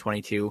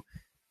 2022,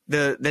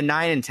 the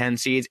 9 and 10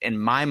 seeds in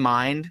my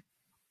mind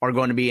are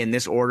going to be in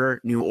this order: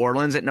 New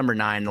Orleans at number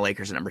 9, the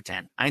Lakers at number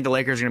 10. I think the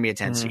Lakers are going to be a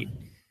 10 seed.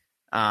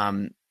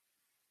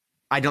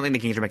 I don't think the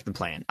Kings are making the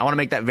play-in. I want to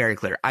make that very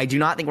clear. I do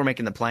not think we're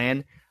making the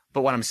play-in,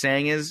 but what I'm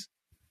saying is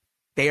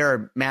they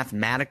are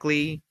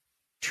mathematically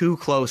too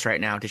close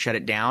right now to shut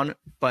it down.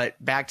 But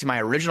back to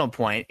my original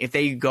point, if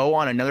they go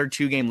on another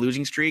 2-game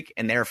losing streak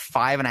and they're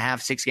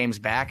 5.5, 6 games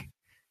back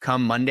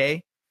come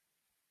Monday,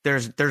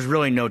 there's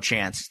really no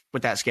chance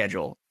with that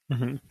schedule.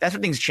 Mm-hmm. That's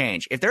when things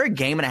change. If they're a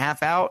game and a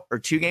half out or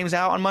 2 games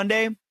out on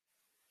Monday,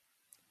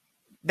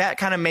 that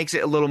kind of makes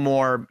it a little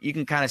more, you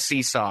can kind of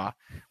seesaw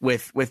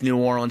with New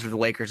Orleans or the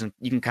Lakers, and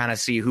you can kind of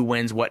see who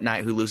wins what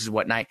night, who loses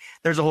what night.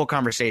 There's a whole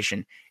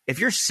conversation. If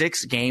you're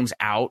 6 games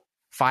out,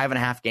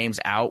 5.5 games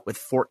out with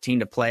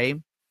 14 to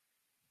play,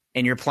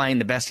 and you're playing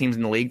the best teams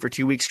in the league for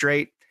 2 weeks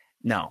straight,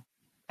 no,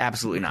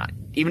 absolutely not.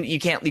 Even you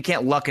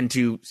can't luck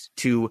into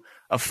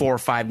a 4 or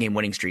 5 game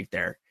winning streak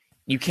there.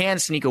 You can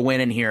sneak a win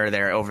in here or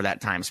there over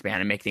that time span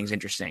and make things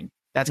interesting.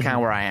 That's kind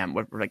of where I am,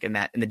 like in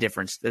the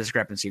difference, the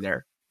discrepancy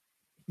there.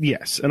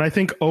 Yes, and I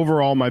think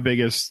overall my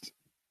biggest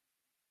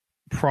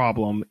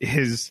problem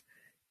is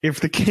if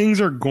the Kings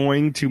are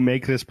going to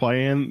make this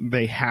play-in,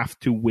 they have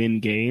to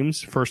win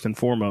games first and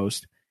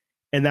foremost,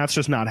 and that's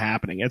just not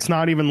happening. It's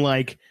not even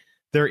like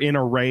they're in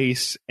a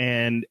race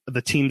and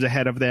the teams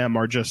ahead of them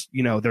are just,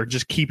 they're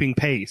just keeping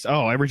pace.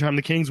 Oh, every time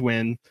the Kings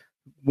win,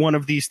 one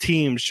of these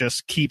teams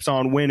just keeps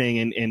on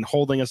winning and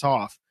holding us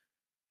off.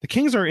 The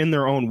Kings are in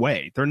their own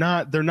way. They're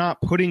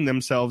not putting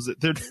themselves.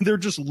 They're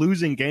just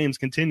losing games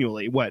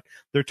continually. What?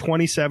 They're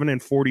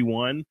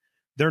 27-41.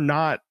 They're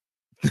not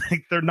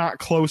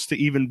close to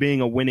even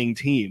being a winning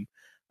team.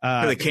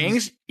 For the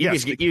Kings,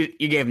 yes, you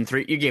gave them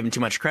 3. You gave them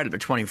too much credit. They're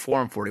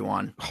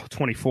 24-41. Oh,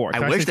 24.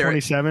 I wish they're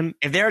 27.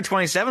 If they're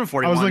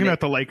 27-41, I was looking at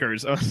the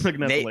Lakers.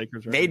 The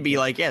Lakers. Right? They'd be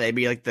like, they'd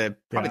be like the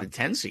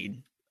 10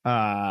 seed.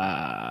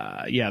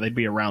 They'd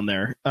be around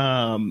there.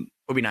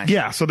 Would be nice.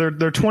 Yeah, so they're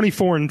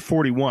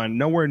 24-41,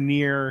 nowhere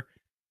near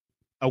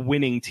a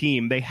winning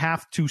team. They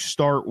have to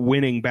start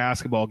winning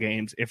basketball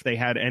games if they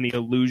had any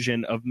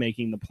illusion of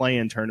making the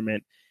play-in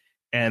tournament.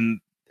 And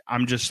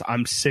I'm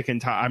sick and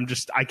tired.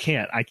 I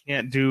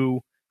can't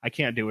do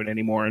it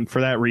anymore. And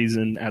for that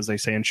reason, as they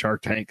say in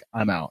Shark Tank,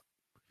 I'm out.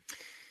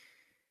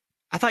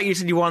 I thought you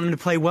said you wanted them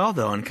to play well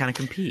though and kind of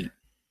compete.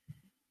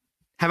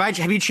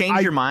 Have you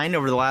changed your mind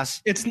over the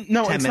last? It's 10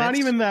 minutes? Not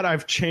even that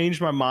I've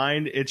changed my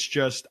mind. It's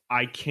just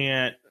I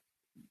can't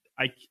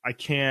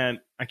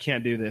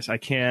do this. I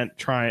can't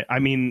try. I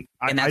mean,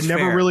 I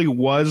never really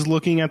was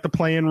looking at the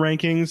play-in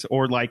rankings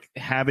or like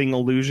having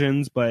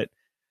illusions, but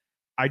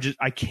I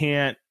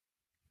can't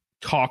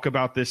talk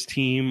about this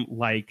team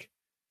like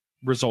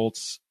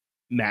results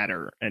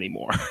matter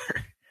anymore.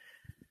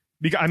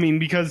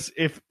 Because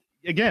if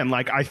again,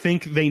 like I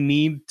think they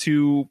need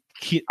to.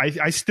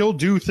 I still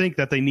do think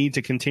that they need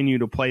to continue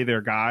to play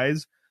their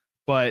guys,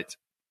 but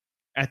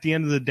at the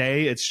end of the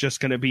day, it's just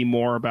going to be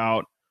more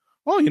about,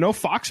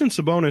 Fox and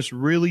Sabonis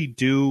really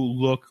do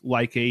look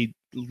like a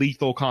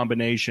lethal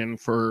combination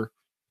for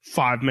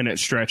 5-minute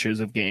stretches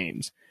of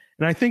games.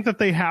 And I think that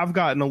they have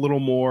gotten a little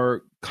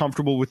more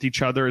comfortable with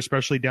each other,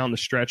 especially down the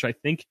stretch. I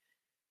think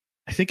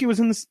it was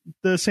in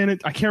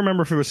I can't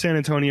remember if it was San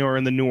Antonio or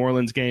in the New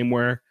Orleans game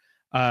where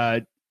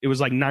it was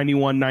like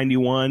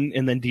 91-91,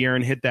 and then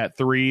De'Aaron hit that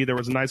three. There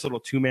was a nice little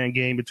two-man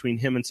game between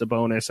him and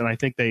Sabonis, and I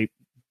think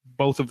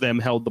both of them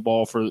held the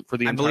ball for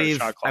the entire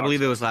shot clock. I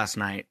believe it was last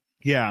night.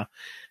 Yeah.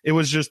 It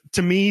was just,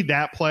 to me,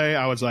 that play,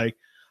 I was like,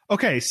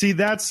 okay, see,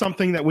 that's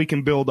something that we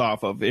can build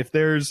off of. If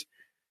there is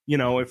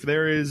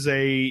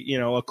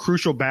a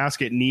crucial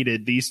basket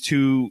needed, these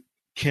two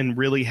can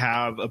really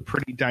have a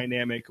pretty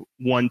dynamic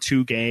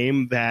 1-2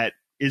 game that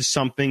is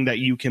something that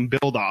you can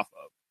build off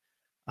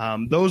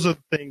of. Those are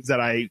things that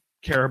I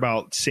care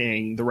about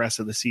seeing the rest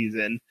of the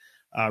season.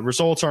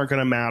 Results aren't going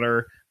to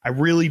matter. I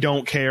really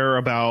don't care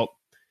about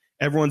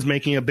everyone's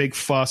making a big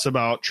fuss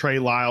about Trey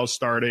Lyles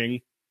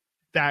starting.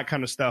 That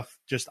kind of stuff,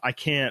 just I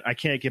can't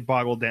get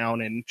boggled down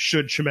in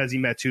should Chimezie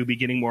Metu be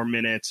getting more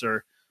minutes,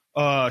 or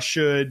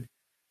should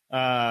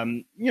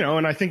and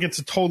I think it's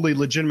a totally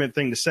legitimate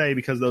thing to say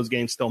because those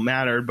games still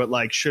mattered, but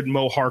like, should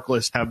Mo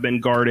Harkless have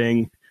been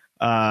guarding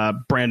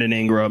Brandon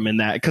Ingram in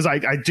that? Because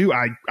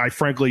I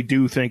frankly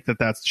do think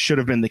that should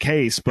have been the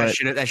case, but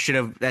that should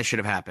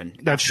have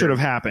happened. That should have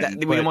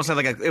happened. We almost had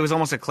it was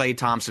almost a Klay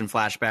Thompson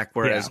flashback,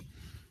 whereas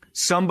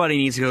somebody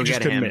needs to go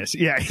get him. Miss.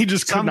 Yeah, he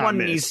just could Someone not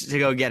miss. needs to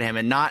go get him,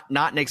 and not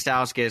Nick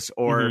Stauskas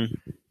or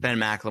Ben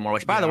McLemore.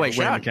 Which, by the way,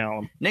 shout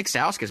out Nick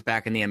Stauskas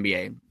back in the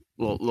NBA.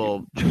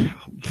 Little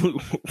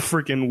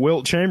freaking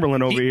Wilt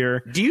Chamberlain over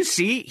here. Do you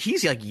see?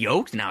 He's like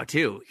yoked now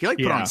too. He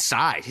put on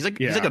size. He's like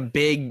a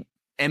big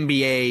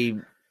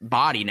NBA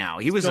body now.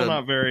 He was still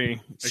not very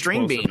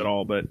string bean at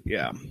all, but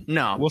yeah.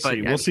 No, we'll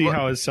see. We'll see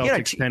how his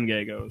Celtics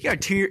 10-game goes. He got a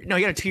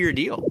 2-year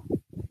deal.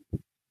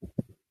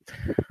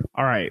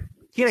 All right.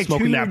 He had a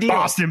smoking 2-year that deal.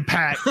 Boston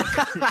Pack.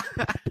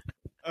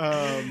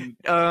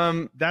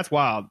 That's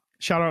wild.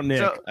 Shout out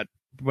Nick,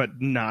 but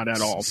not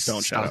at all.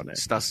 Don't shout out Nick.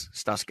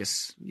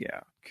 Stauskas. Yeah.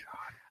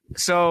 God.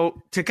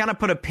 So to kind of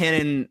put a pin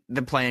in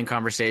the play-in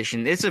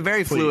conversation, it's a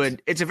very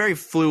fluid. It's a very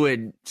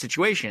fluid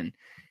situation,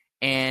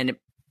 and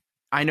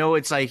I know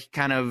it's like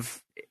kind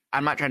of.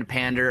 I'm not trying to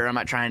pander. I'm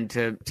not trying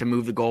to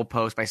move the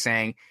goalpost by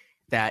saying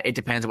that it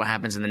depends on what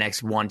happens in the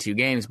next 1-2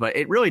 games, but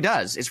it really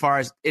does. As far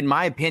as, in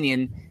my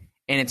opinion,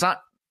 and it's not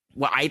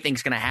what I think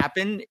is going to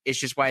happen. It's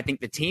just what I think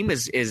the team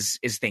is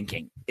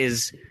thinking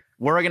is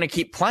we're going to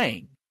keep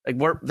playing. Like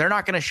they're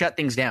not going to shut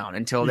things down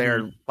until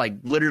they're like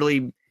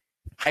literally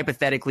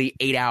hypothetically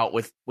 8 out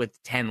with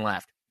 9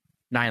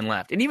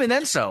 left. And even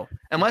then,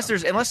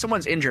 unless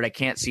someone's injured, I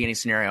can't see any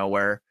scenario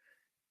where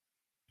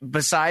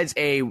besides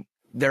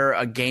they're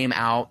a game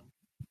out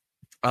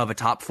of a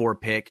top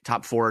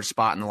 4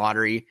 spot in the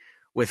lottery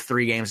with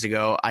 3 games to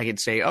go. I could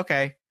say,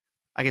 okay,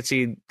 I could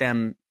see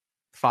them.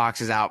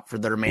 Fox is out for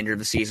the remainder of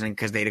the season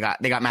because they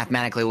got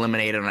mathematically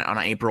eliminated on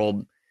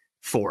April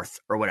 4th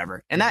or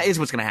whatever. And that is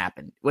what's going to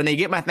happen. When they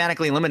get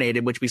mathematically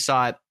eliminated, which we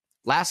saw it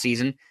last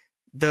season,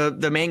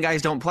 the main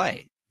guys don't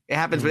play. It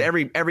happens with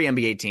every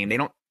NBA team. They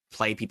don't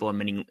play people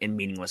in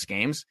meaningless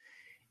games.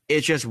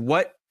 It's just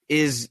what's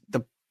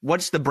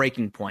the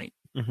breaking point?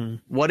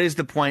 What is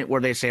the point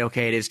where they say,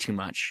 okay, it is too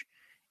much?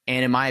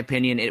 And in my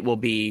opinion, it will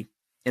be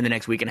in the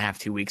next week and a half,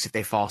 2 weeks, if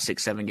they fall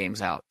 6-7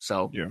 games out.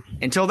 So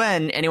until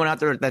then, anyone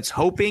out there that's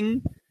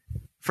hoping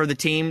for the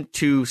team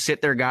to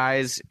sit their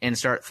guys and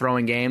start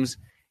throwing games,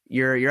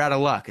 you're out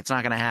of luck. It's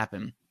not going to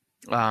happen.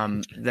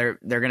 They're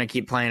going to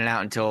keep playing it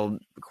out until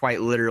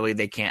quite literally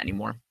they can't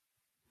anymore.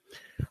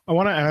 I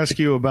want to ask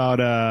you about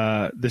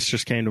this.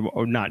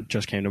 Not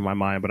just came to my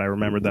mind, but I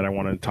remembered that I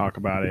wanted to talk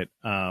about it.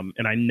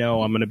 And I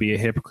know I'm going to be a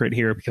hypocrite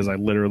here because I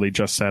literally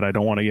just said I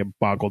don't want to get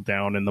boggled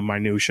down in the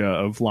minutia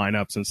of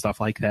lineups and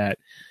stuff like that.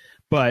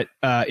 But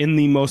in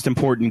the most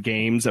important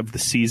games of the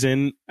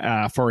season,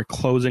 for a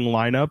closing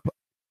lineup,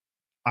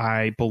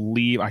 I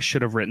believe I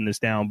should have written this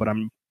down, but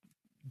I'm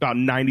about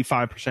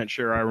 95%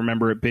 sure I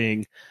remember it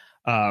being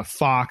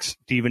Fox,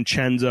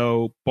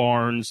 DiVincenzo,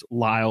 Barnes,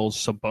 Lyles,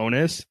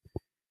 Sabonis.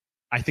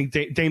 I think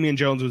Damian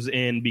Jones was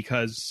in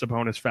because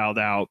Sabonis fouled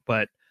out,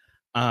 but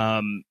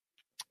how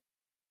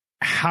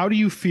do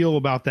you feel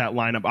about that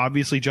lineup?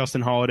 Obviously,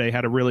 Justin Holiday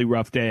had a really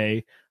rough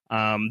day.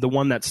 The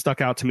one that stuck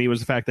out to me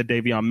was the fact that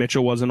Davion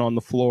Mitchell wasn't on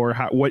the floor.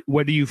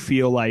 What do you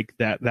feel like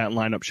that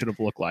lineup should have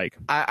looked like?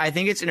 I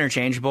think it's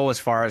interchangeable as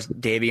far as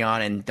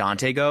Davion and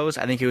Dante goes.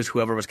 I think it was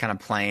whoever was kind of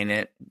playing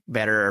it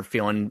better or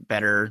feeling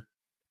better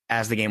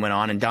as the game went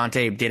on, and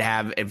Dante did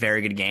have a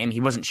very good game. He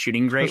wasn't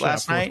shooting great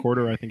last night. Fourth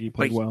quarter, I think he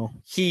played well.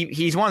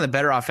 He's one of the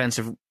better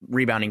offensive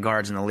rebounding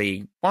guards in the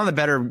league. One of the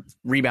better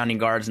rebounding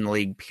guards in the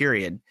league,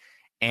 period.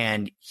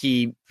 And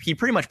he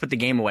pretty much put the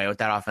game away with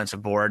that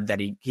offensive board that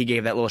he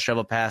gave that little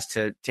shovel pass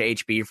to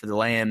HB for the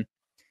lay-in.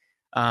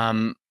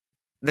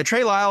 The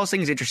Trey Lyles thing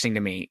is interesting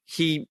to me.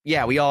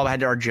 We all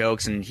had our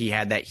jokes, and he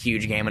had that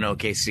huge game in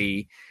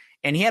OKC,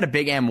 and he had a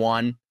big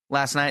M1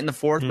 last night in the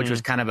fourth, which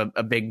was kind of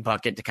a big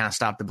bucket to kind of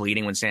stop the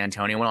bleeding when San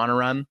Antonio went on a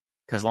run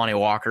because Lonnie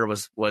Walker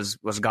was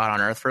God on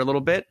earth for a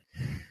little bit.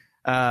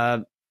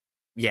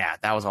 yeah,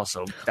 that was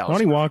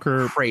Lonnie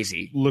Walker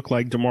crazy. Looked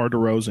like DeMar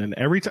DeRozan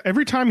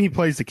every time he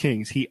plays the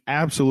Kings. He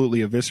absolutely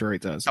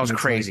eviscerates us. That was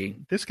crazy.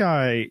 Like, this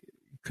guy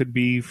could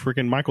be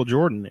freaking Michael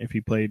Jordan if he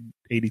played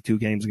 82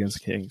 games against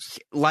the Kings.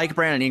 Like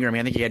Brandon Ingram,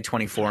 I think he had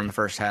 24 in the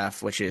first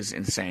half, which is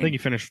insane. I think he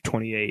finished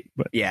 28,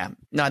 but yeah,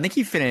 no, I think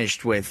he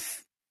finished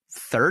with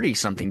 30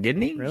 something,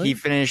 didn't he? Really? He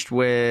finished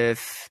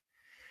with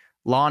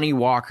Lonnie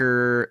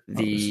Walker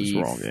this is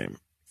the wrong game.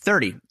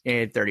 30. He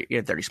had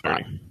 30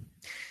 spot.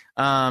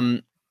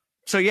 30.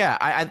 So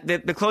yeah,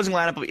 the closing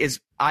lineup is,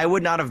 I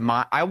would not have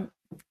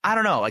I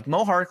don't know, like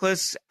Mo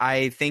Harkless.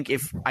 I think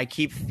if I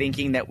keep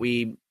thinking that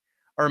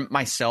or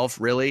myself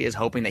really is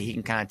hoping that he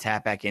can kind of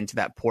tap back into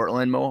that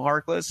Portland Mo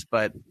Harkless,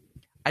 but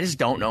I just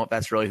don't know if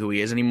that's really who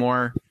he is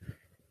anymore.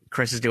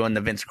 Chris is doing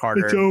the Vince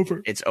Carter.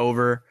 It's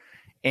over.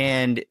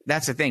 And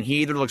that's the thing.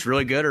 He either looks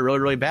really good or really,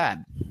 really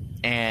bad.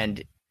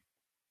 And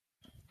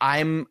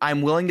I'm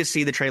willing to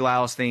see the Trey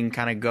Lyles thing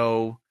kind of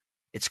go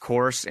its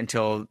course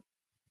until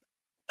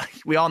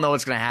we all know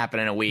what's going to happen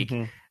in a week,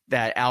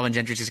 that Alvin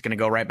Gentry's just going to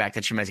go right back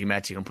to Chimezie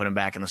Metu and put him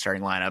back in the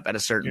starting lineup at a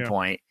certain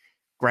point,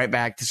 right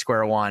back to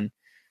square one.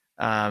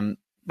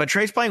 But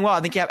Trey's playing well.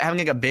 I think having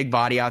like a big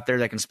body out there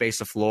that can space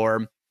the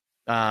floor.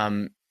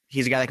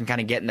 He's a guy that can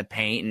kind of get in the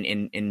paint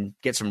and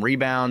get some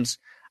rebounds.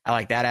 I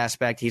like that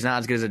aspect. He's not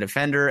as good as a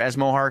defender as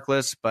Mo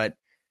Harkless, but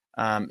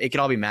it could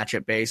all be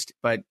matchup based.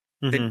 But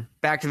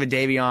back to the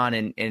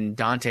Davion and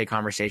Dante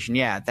conversation.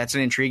 Yeah, that's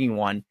an intriguing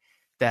one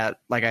that,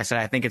 like I said,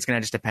 I think it's going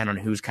to just depend on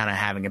who's kind of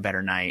having a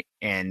better night.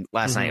 And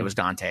last night it was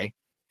Dante.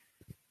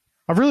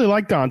 I really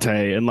like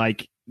Dante and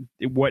like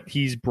what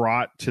he's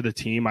brought to the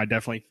team. I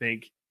definitely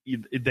think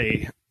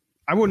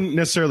I wouldn't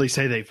necessarily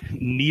say they've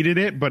needed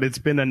it, but it's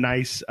been a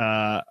nice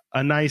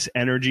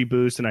energy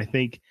boost. And I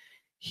think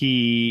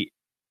he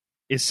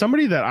is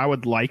somebody that I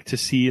would like to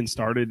see and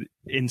started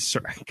in.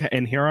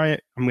 And here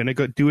I'm going to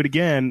go do it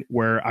again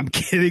where I'm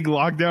getting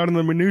locked down in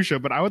the minutia,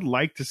 but I would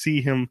like to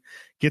see him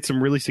get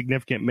some really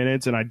significant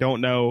minutes. And I don't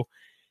know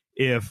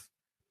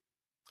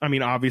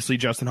obviously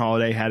Justin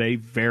Holiday had a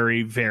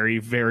very, very,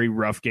 very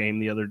rough game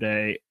the other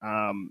day.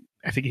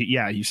 I think,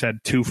 you said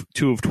 2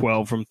 of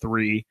 12 from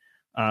 3.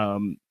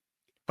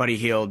 But he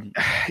healed.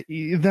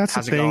 That's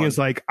the thing is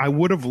like, I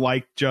would have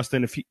liked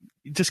Justin if he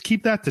just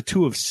keep that to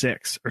 2 of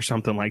 6 or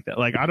something like that.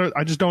 Like,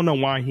 I just don't know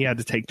why he had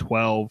to take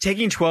 12.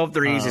 Taking 12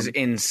 threes is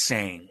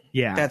insane.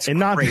 Yeah. That's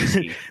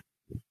crazy.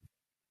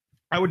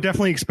 I would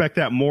definitely expect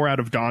that more out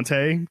of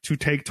Dante to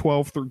take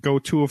 12, go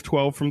 2 of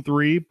 12 from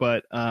 3.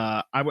 But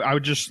I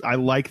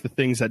like the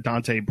things that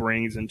Dante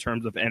brings in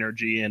terms of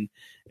energy and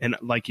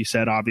like you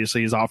said,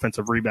 obviously his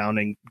offensive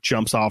rebounding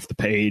jumps off the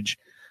page.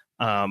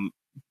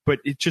 But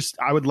it just,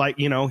 I would like,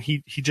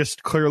 he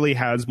just clearly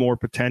has more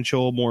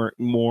potential, more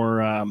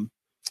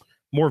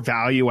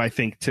value, I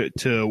think,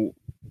 to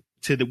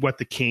what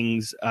the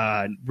Kings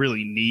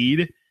really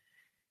need.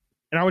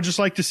 And I would just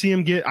like to see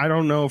him get, I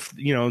don't know if,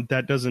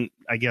 that doesn't,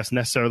 I guess,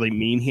 necessarily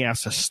mean he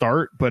has to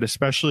start, but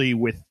especially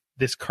with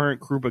this current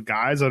group of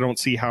guys, I don't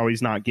see how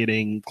he's not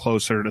getting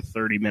closer to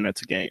 30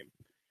 minutes a game.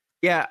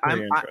 Yeah,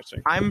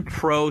 I'm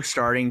pro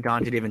starting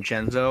Dante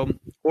DiVincenzo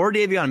or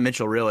Davion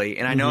Mitchell, really.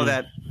 And I know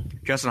that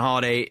Justin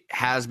Holiday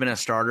has been a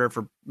starter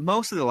for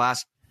most of the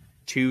last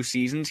 2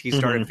 seasons. He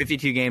started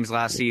 52 games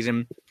last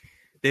season.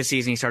 This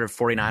season, he started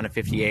 49 of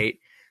 58.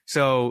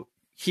 So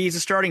he's a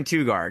starting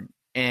 2 guard.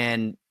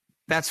 And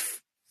that's,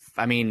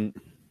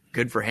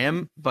 good for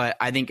him. But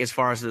I think as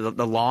far as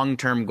the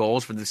long-term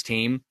goals for this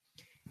team,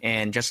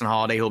 and Justin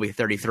Holiday, who'll be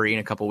 33 in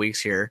a couple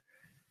weeks here,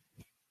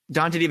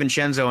 Dante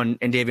DiVincenzo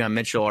and Davion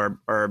Mitchell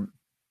are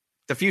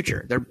the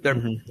future.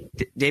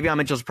 Davion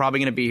Mitchell's probably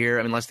going to be here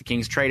unless the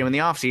Kings trade him in the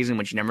offseason,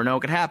 which you never know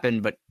could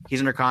happen, but he's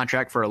under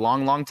contract for a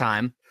long, long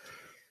time.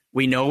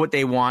 We know what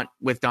they want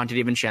with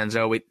Dante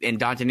DiVincenzo, and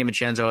Dante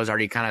DiVincenzo has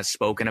already kind of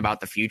spoken about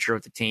the future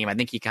of the team. I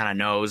think he kind of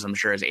knows. I'm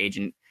sure his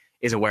agent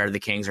is aware the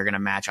Kings are going to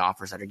match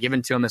offers that are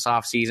given to him this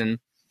offseason.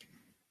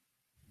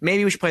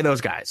 Maybe we should play those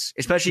guys,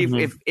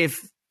 especially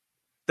if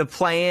the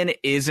plan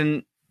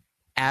isn't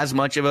as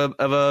much of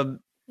a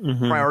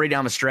priority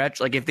down the stretch.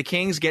 Like if the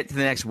Kings get to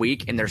the next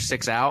week and they're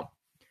 6 out,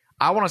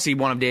 I want to see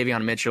one of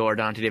Davion Mitchell or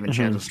Dante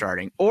DiVincenzo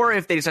starting. Or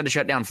if they decide to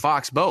shut down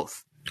Fox,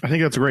 both. I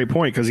think that's a great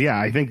point because,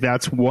 I think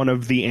that's one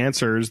of the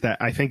answers that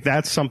I think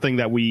that's something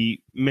that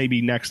we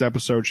maybe next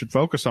episode should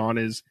focus on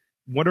is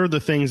what are the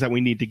things that we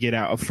need to get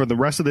out for the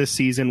rest of this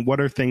season? What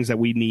are things that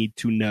we need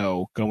to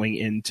know going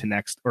into the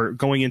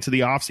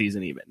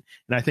offseason even?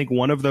 And I think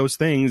one of those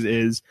things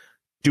is,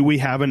 do we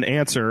have an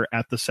answer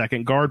at the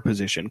second guard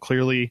position?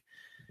 Clearly,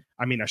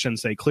 I shouldn't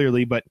say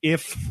clearly, but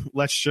if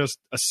let's just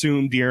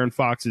assume De'Aaron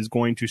Fox is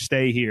going to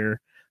stay here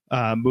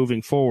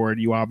moving forward,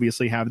 you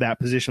obviously have that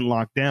position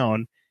locked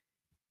down.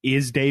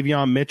 Is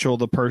Davion Mitchell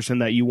the person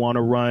that you want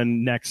to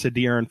run next to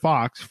De'Aaron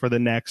Fox for the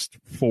next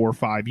 4 or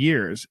 5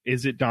 years?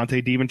 Is it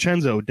Dante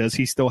DiVincenzo? Does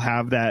he still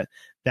have that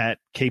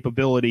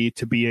capability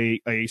to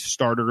be a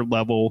starter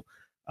level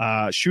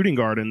shooting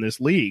guard in this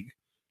league?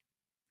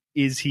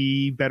 is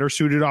he better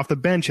suited off the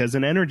bench as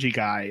an energy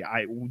guy?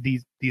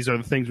 These are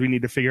the things we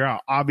need to figure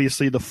out.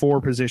 Obviously, the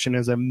 4 position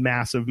is a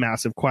massive,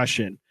 massive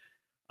question.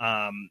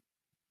 I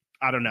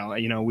don't know.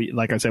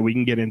 Like I said, we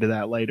can get into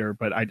that later,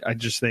 but I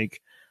just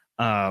think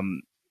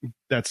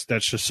that's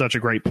just such a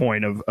great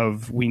point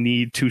of we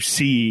need to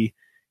see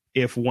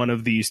if one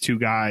of these 2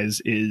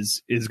 guys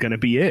is going to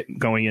be it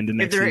going into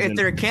next season. If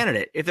they're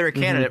a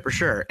candidate, for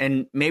sure.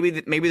 And maybe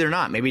they're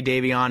not. Maybe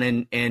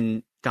Davion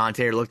and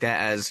Dante are looked at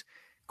as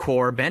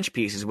core bench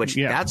pieces, which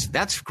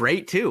that's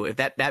great too. If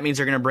that means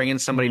they're going to bring in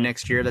somebody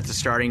next year that's a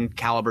starting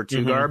caliber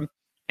 2 guard,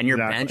 and your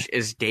bench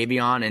is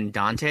Davion and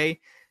Dante,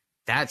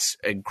 that's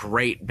a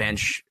great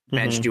bench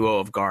duo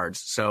of guards.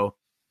 So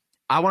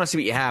I want to see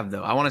what you have,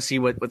 though. I want to see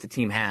what the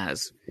team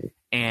has.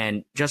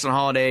 And Justin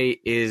Holiday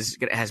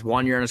has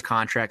 1 year on his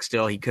contract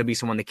still. He could be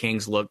someone the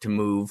Kings look to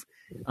move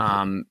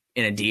in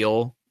a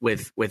deal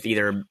with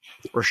either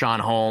Rashawn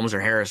Holmes or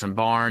Harrison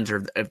Barnes,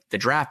 or if the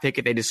draft pick,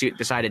 if they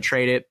decide to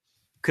trade it,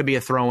 could be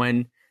a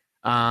throw-in.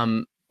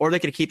 Or they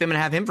could keep him and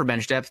have him for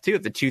bench depth, too,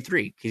 at the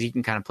 2-3, because he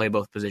can kind of play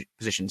both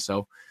positions.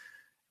 So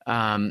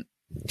 2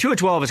 of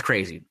 12 is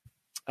crazy.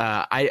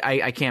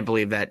 I can't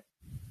believe that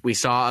we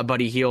saw a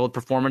Buddy Hield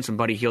performance, and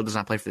Buddy Hield does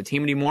not play for the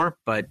team anymore,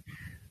 but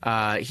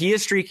he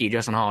is streaky,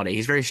 Justin Holiday.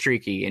 He's very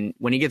streaky, and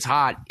when he gets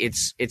hot,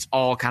 it's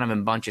all kind of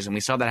in bunches, and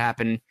we saw that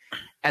happen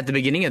at the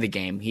beginning of the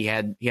game. He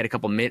had a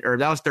couple that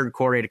was third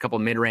quarter, he had a couple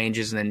mid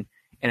ranges and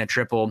a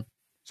triple.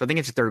 So I think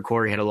it's the third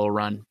quarter he had a little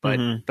run,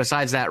 but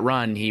besides that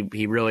run,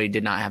 he really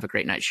did not have a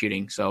great night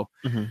shooting. So,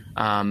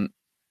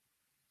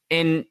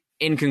 in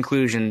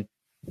conclusion,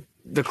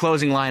 the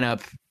closing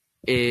lineup,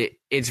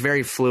 it's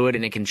very fluid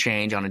and it can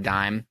change on a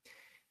dime.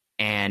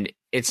 And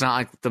it's not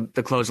like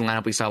the closing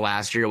lineup we saw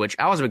last year, which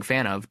I was a big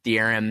fan of.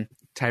 De'Aaron,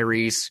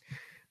 Tyrese,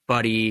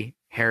 Buddy,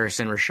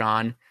 Harrison,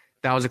 Rashawn.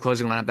 That was a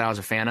closing lineup that I was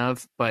a fan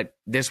of. But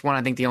this one,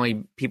 I think the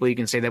only people you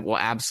can say that will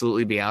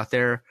absolutely be out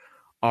there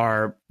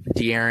are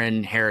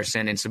De'Aaron,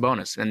 Harrison, and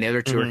Sabonis. And the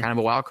other 2 are kind of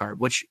a wild card,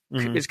 which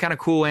is kind of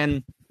cool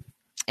and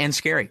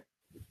scary.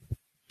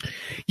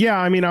 Yeah,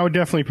 I mean, I would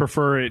definitely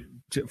prefer it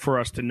for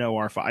us to know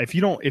our 5. If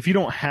you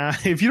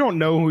don't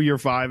know who your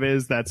 5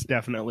 is, that's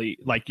definitely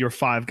like your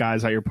 5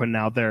 guys that you're putting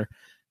out there.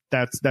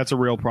 That's a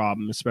real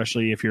problem,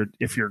 especially if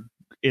you're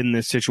in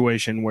this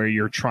situation where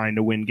you're trying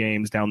to win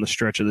games down the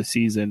stretch of the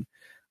season.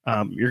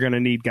 You're going to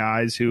need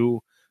guys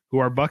who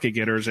are bucket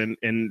getters and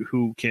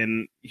who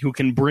can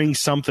bring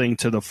something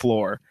to the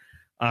floor.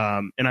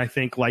 And I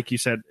think, like you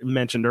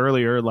mentioned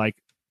earlier, like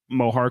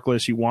Mo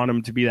Harkless, you want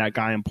him to be that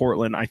guy in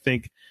Portland. I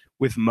think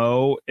with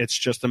Mo, it's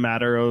just a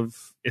matter of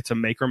it's a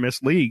make or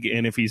miss league.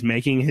 And if he's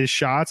making his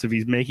shots, if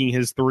he's making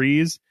his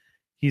threes,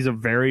 he's a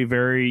very,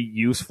 very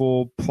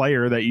useful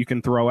player that you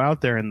can throw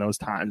out there in those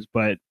times.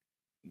 But,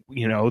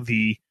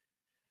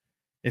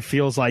 it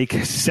feels like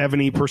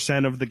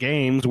 70% of the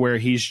games where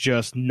he's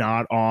just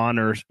not on,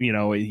 or,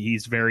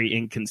 he's very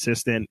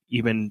inconsistent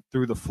even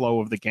through the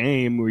flow of the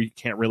game, where you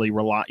can't really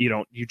rely,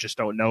 you just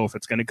don't know if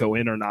it's going to go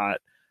in or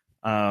not.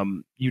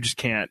 You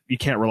can't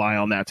rely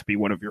on that to be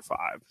one of your 5.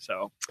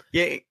 So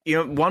yeah,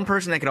 one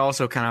person that could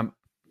also kind of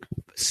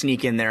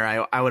sneak in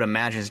there, I would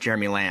imagine, is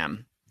Jeremy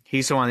Lamb.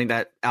 He's someone I think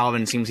that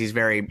Alvin seems he's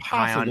very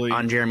Possibly. high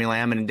on Jeremy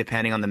Lamb, and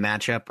depending on the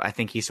matchup, I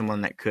think he's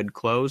someone that could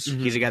close.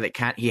 He's a guy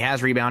that he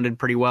has rebounded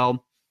pretty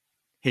well.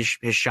 His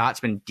shot's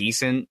been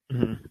decent.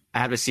 I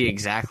have to see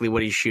exactly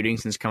what he's shooting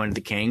since coming to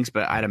the Kings,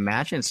 but I'd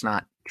imagine it's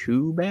not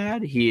too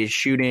bad. He is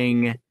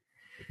shooting.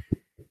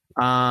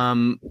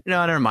 No,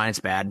 never mind. It's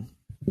bad.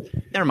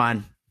 Never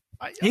mind.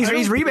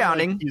 He's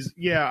rebounding.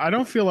 I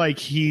don't feel like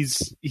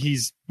he's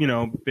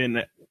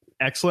been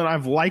excellent.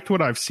 I've liked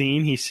what I've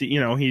seen. He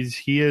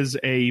is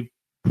a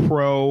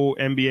pro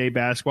NBA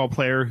basketball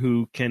player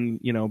who can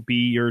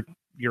be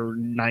your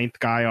ninth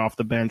guy off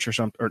the bench or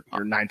something, or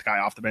your ninth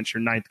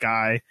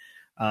guy.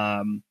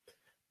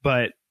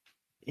 But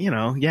he's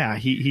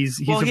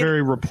a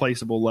very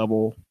replaceable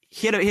level.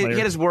 He had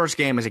his worst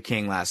game as a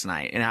King last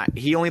night, and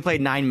he only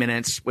played 9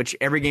 minutes, which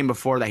every game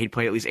before that he'd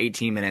played at least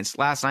 18 minutes.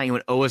 Last night he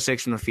went 0 of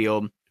 6 from the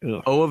field,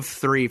 0 of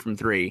 3 from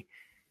 3.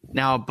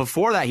 Now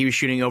before that he was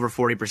shooting over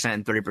 40%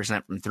 and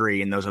 30% from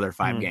 3 in those other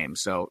 5 games.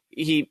 So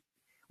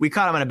we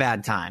caught him at a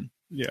bad time.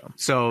 Yeah.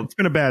 So it's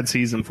been a bad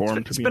season for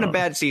him. It's been a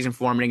bad season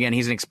for him, and again,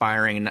 he's an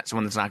expiring and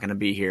someone that's not going to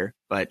be here.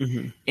 But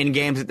in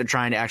games that they're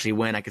trying to actually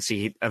win, I could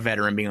see a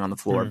veteran being on the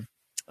floor.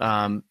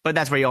 But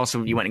that's where you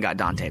went and got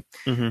Dante.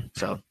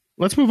 So.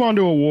 Let's move on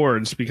to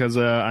awards, because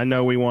I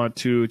know we want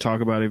to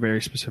talk about a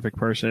very specific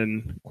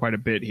person quite a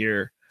bit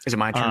here. Is it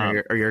my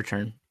turn or your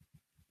turn?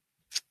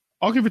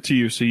 I'll give it to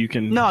you so you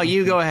can... No,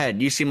 you go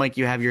ahead. You seem like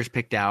you have yours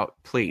picked out.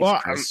 Please.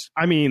 Well,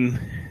 I mean,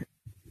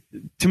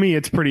 to me,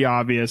 it's pretty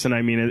obvious, and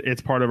I mean,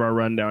 it's part of our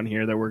rundown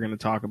here that we're going to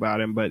talk about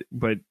him, but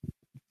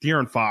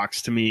De'Aaron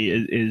Fox, to me,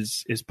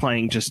 is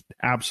playing just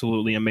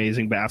absolutely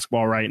amazing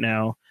basketball right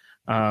now.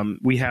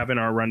 We have in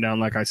our rundown,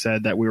 like I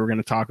said, that we were going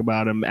to talk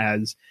about him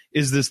as,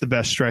 is this the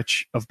best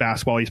stretch of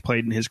basketball he's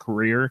played in his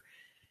career?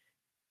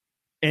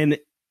 And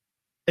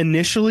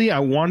initially I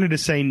wanted to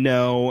say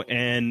no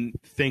and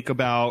think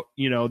about,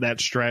 that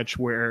stretch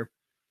where,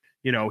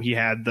 he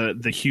had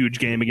the huge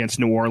game against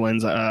New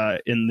Orleans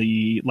in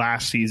the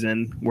last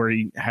season where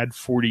he had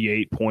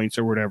 48 points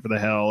or whatever the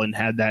hell and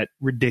had that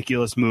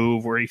ridiculous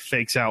move where he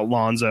fakes out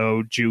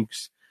Lonzo,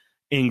 jukes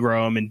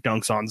Ingram, and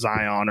dunks on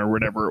Zion or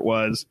whatever it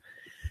was.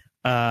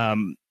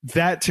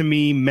 That to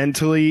me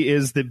mentally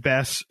is the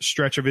best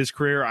stretch of his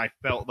career. I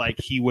felt like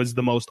he was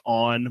the most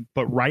on,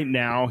 but right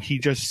now he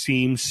just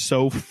seems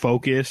so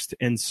focused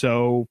and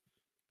so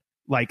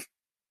like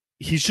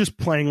he's just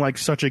playing like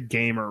such a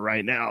gamer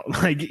right now.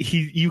 Like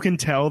you can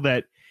tell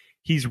that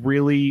he's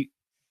really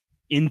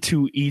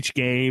into each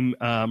game,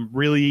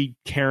 really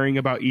caring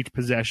about each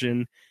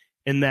possession.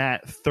 In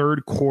that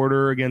third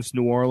quarter against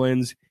New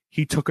Orleans,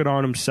 he took it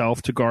on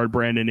himself to guard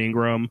Brandon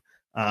Ingram.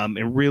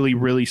 And really,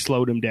 really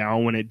slowed him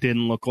down when it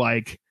didn't look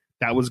like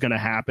that was going to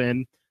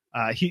happen.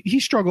 He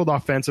struggled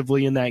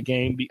offensively in that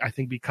game, I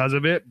think, because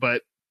of it,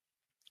 but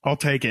I'll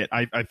take it.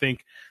 I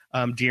think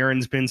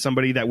De'Aaron's been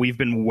somebody that we've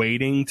been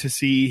waiting to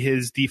see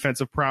his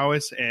defensive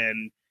prowess,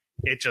 and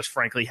it just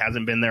frankly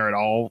hasn't been there at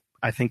all.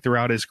 I think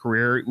throughout his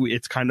career,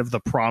 it's kind of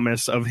the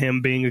promise of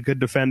him being a good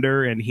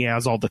defender, and he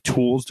has all the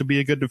tools to be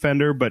a good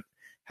defender, but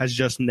has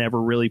just never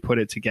really put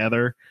it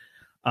together.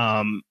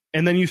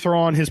 And then you throw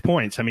on his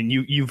points. I mean,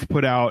 you've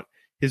put out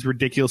his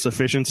ridiculous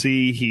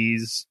efficiency.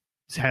 He's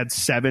had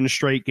 7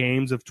 straight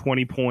games of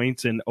 20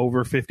 points and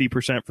over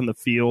 50% from the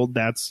field.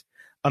 That's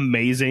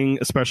amazing,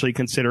 especially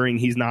considering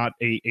he's not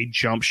a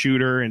jump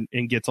shooter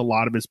and gets a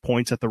lot of his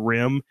points at the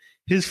rim.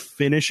 His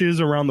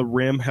finishes around the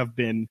rim have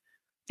been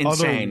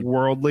insane,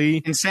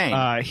 otherworldly.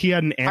 Insane. He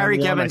had an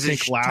and one, I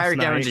think, last night.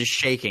 Tyreek Evans is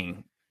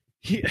shaking.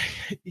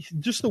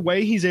 Just the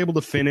way he's able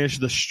to finish,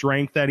 the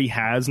strength that he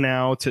has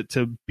now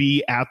to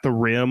be at the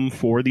rim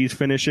for these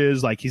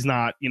finishes. Like he's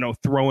not,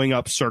 throwing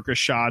up circus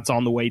shots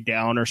on the way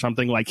down or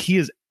something. Like he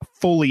is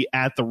fully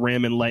at the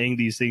rim and laying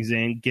these things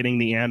in, getting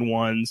the and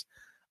ones,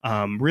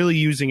 really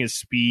using his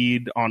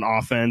speed on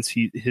offense.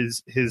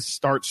 His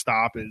start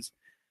stop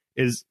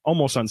is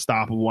almost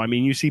unstoppable. I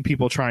mean, you see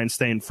people try and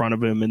stay in front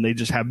of him and they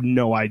just have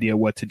no idea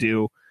what to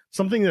do.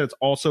 Something that's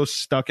also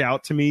stuck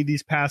out to me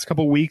these past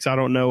couple weeks, I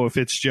don't know if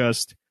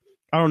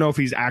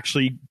he's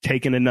actually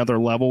taken another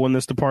level in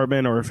this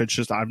department or if it's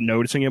just I'm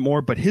noticing it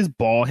more, but his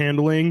ball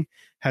handling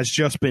has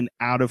just been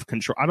out of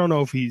control. I don't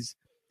know if he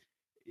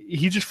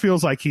just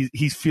feels like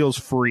he feels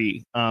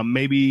free.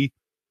 Maybe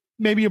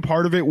a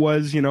part of it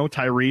was,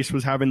 Tyrese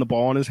was having the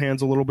ball in his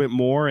hands a little bit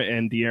more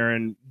and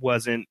De'Aaron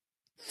wasn't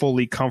not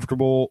fully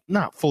comfortable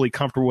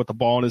with the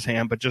ball in his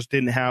hand, but just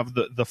didn't have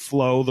the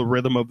flow, the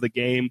rhythm of the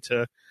game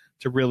to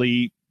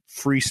really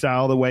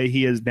freestyle the way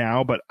he is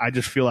now. But I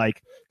just feel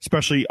like,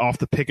 especially off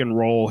the pick and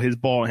roll, his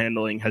ball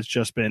handling has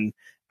just been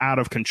out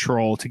of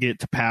control to get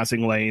to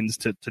passing lanes,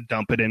 to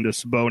dump it into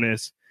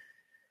Sabonis.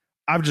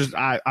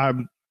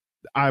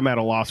 I'm at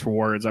a loss for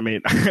words. I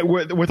mean,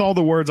 with all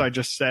the words I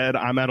just said,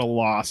 I'm at a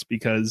loss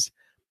because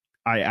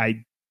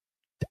I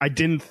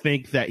didn't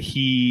think that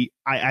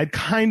I'd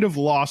kind of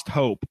lost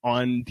hope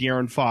on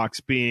De'Aaron Fox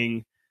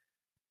being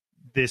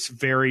this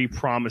very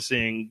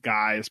promising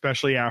guy,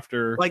 especially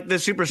after like the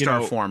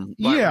superstar form.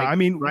 Yeah, I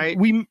mean, right?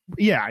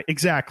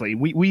 Exactly.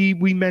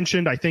 We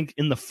mentioned, I think,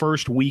 in the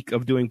first week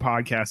of doing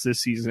podcasts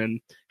this season,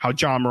 how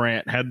John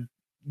Morant had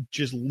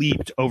just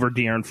leaped over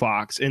De'Aaron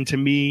Fox, and to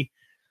me,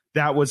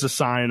 that was a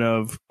sign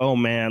of, oh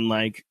man,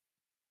 like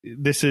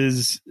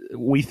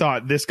we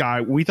thought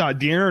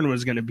De'Aaron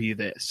was going to be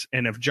this.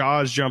 And if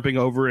Ja's jumping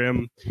over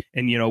him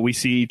and, we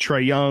see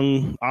Trae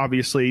Young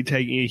obviously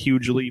taking a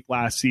huge leap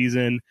last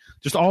season,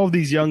 just all of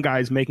these young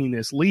guys making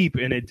this leap.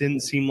 And it didn't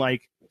seem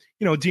like,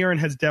 De'Aaron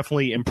has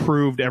definitely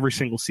improved every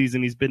single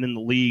season he's been in the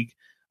league,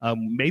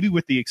 maybe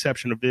with the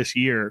exception of this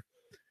year.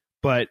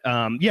 But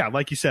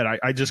like you said,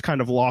 I just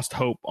kind of lost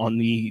hope on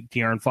the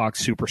De'Aaron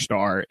Fox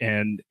superstar,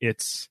 and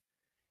it's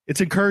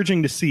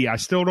encouraging to see. I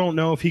still don't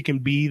know if he can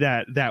be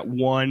that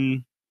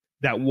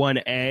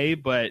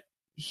 1A, but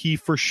he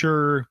for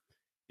sure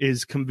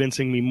is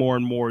convincing me more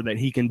and more that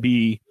he can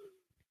be,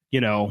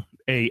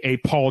 a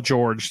Paul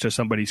George to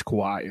somebody's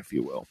Kawhi, if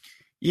you will.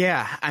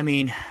 Yeah, I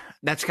mean,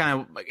 that's kind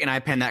of, and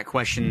I penned that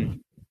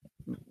question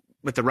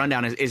with the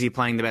rundown, is he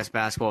playing the best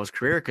basketball of his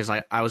career? Because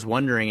I was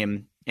wondering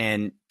him,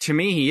 and to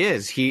me he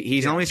is.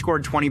 He's only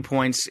scored 20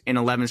 points in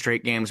 11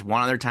 straight games,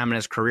 one other time in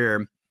his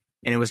career.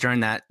 And it was during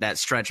that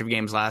stretch of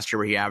games last year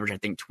where he averaged, I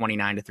think,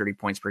 29 to 30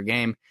 points per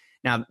game.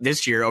 Now,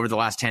 this year, over the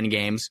last 10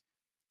 games,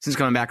 since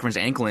coming back from his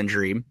ankle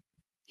injury,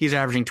 he's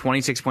averaging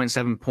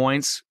 26.7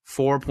 points,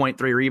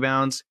 4.3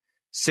 rebounds,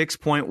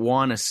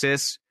 6.1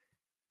 assists,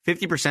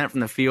 50%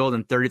 from the field,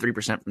 and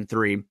 33% from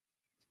three.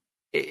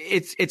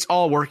 It's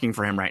all working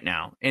for him right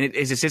now. And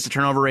his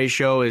assist-to-turnover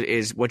ratio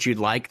is what you'd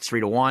like. It's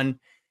 3-1.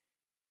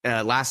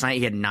 Last night,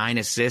 he had 9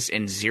 assists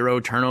and 0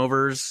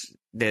 turnovers.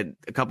 A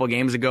couple of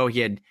games ago, he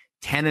had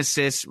 10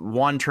 assists,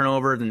 1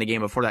 turnover. Then the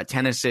game before that,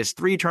 10 assists,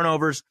 3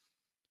 turnovers.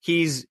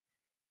 He's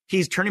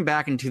turning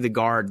back into the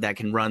guard that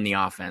can run the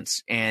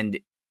offense. And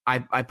I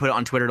put it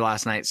on Twitter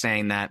last night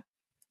saying that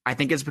I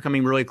think it's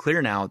becoming really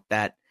clear now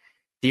that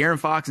De'Aaron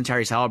Fox and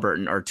Tyrese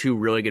Halliburton are two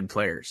really good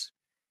players.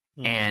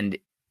 And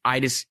I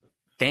just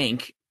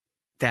think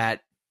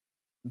that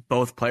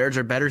both players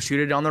are better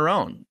suited on their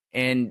own.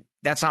 And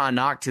that's not a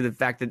knock to the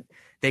fact that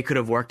they could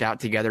have worked out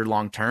together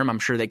long term. I'm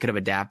sure they could have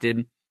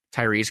adapted.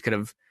 Tyrese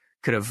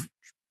could have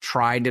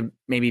tried to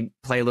maybe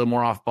play a little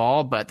more off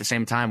ball, but at the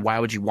same time, why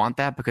would you want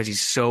that? Because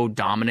he's so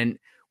dominant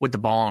with the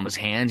ball in his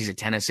hands. He's a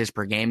 10 assists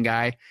per game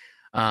guy.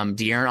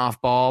 De'Aaron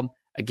off ball,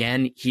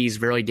 again, he's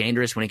very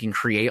dangerous when he can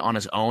create on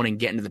his own and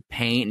get into the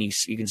paint,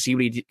 and you can see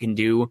what he can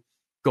do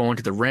going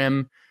to the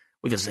rim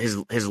with his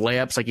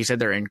layups. Like you said,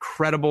 they're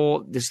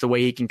incredible. Just the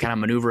way he can kind of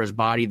maneuver his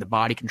body, the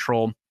body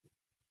control.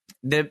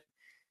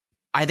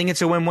 I think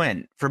it's a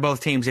win-win for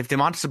both teams. If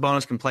Domantas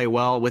Sabonis can play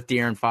well with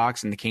De'Aaron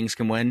Fox and the Kings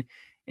can win,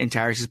 and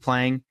Tyrese is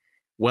playing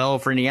well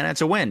for Indiana,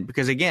 it's a win.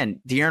 Because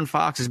again, De'Aaron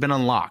Fox has been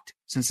unlocked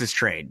since this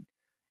trade.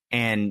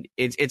 And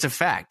it's a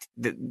fact.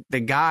 The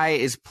guy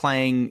is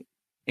playing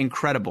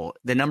incredible.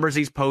 The numbers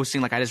he's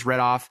posting, like I just read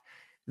off,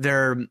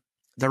 they're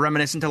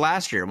reminiscent to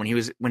last year when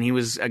he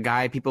was a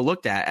guy people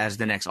looked at as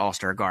the next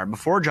All-Star guard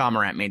before Ja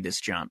Morant made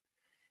this jump.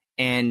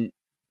 And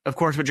of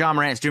course, what Ja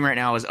Morant's doing right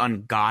now is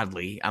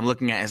ungodly. I'm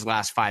looking at his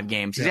last 5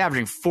 games. He's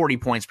averaging 40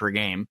 points per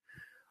game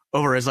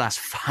over his last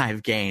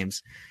 5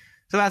 games.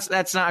 So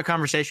that's not a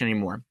conversation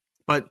anymore.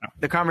 But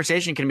the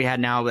conversation can be had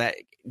now that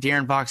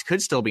De'Aaron Fox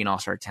could still be an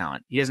all-star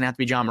talent. He doesn't have to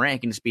be Ja Morant. He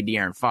can just be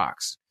De'Aaron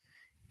Fox.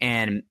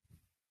 And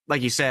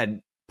like you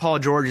said, Paul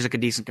George is like a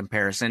decent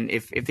comparison.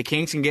 If the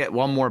Kings can get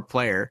one more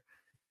player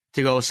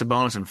to go with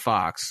Sabonis and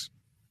Fox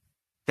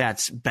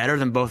that's better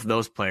than both of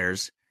those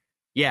players,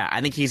 yeah,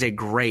 I think he's a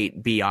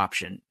great B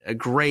option. A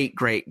great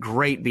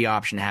B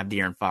option to have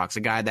De'Aaron Fox,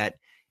 a guy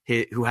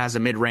who has a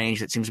mid-range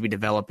that seems to be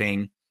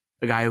developing,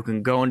 a guy who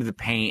can go into the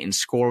paint and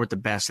score with the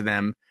best of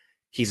them.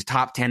 He's a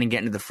top 10 and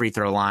getting to the free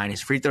throw line.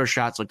 His free throw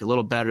shots looked a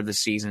little better this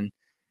season.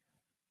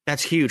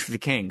 That's huge for the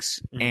Kings.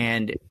 Mm-hmm.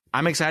 And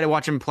I'm excited to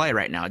watch him play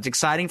right now. It's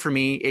exciting for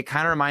me. It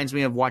kind of reminds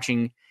me of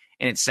watching,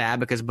 and it's sad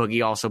because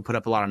Boogie also put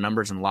up a lot of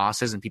numbers and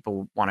losses, and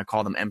people want to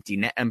call them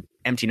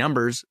empty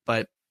numbers,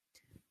 but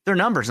they're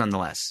numbers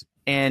nonetheless.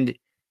 And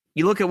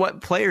you look at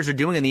what players are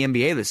doing in the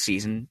NBA this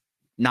season,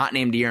 not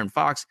named De'Aaron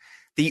Fox.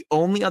 The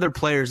only other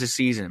players this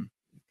season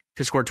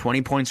to score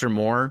 20 points or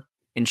more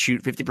and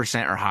shoot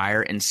 50% or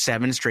higher in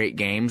 7 straight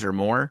games or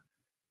more,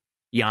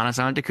 Giannis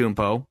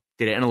Antetokounmpo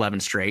did it in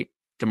 11 straight.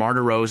 DeMar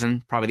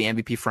DeRozan, probably the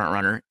MVP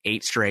frontrunner,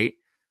 8 straight.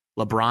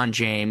 LeBron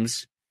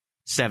James,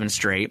 7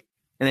 straight.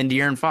 And then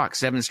De'Aaron Fox,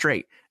 7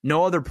 straight.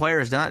 No other player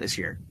has done it this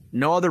year.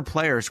 No other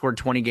player scored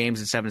 20 games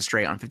in 7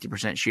 straight on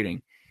 50%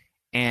 shooting.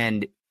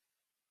 And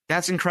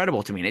that's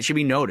incredible to me. And it should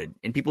be noted.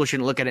 And people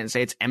shouldn't look at it and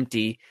say it's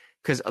empty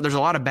because there's a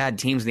lot of bad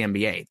teams in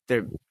the NBA.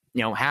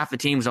 Half the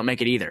teams don't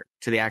make it either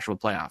to the actual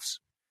playoffs.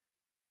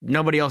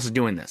 Nobody else is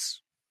doing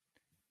this.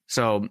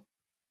 So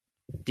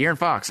De'Aaron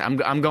Fox,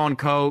 I'm going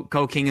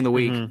co-king of the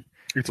week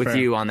with fair.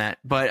 You on that.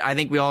 But I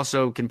think we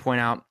also can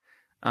point out,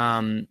 do you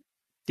have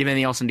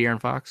anything else on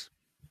De'Aaron Fox?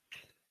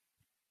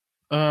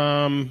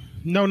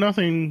 No,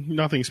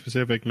 nothing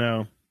specific,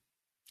 no.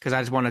 Because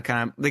I just want to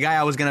kind of, the guy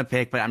I was going to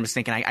pick, but I'm just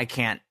thinking I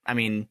can't. I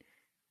mean,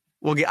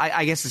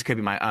 I guess this could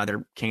be my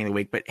other king of the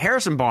week. But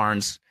Harrison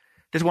Barnes,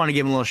 just want to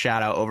give him a little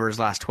shout out over his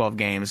last 12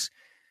 games.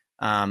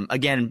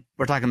 Again,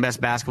 we're talking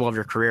best basketball of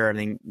your career. I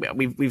mean,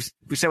 we've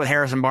said with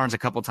Harrison Barnes a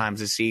couple times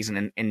this season,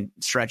 and in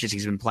stretches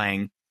he's been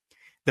playing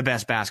the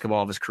best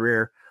basketball of his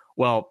career.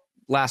 Well,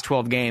 last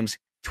 12 games,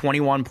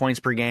 21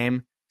 points per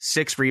game,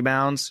 6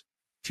 rebounds,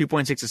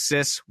 2.6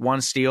 assists,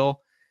 1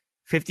 steal,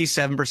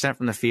 57%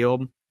 from the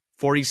field,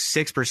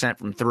 46%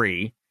 from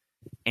 3,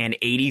 and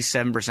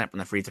 87% from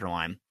the free throw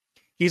line.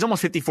 He's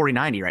almost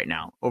 50-40-90 right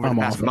now over the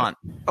past month.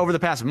 Over the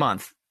past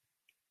month.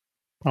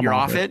 You're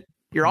off it?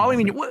 You're all. I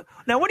mean,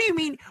 now what do you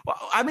mean?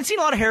 I've been seeing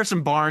a lot of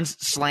Harrison Barnes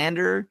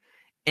slander,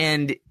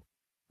 and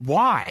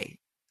why?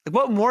 Like,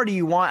 what more do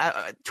you want?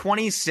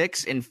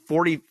 26 and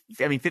 40.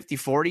 I mean,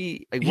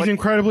 50-40. Like, he's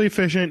incredibly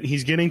efficient.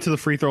 He's getting to the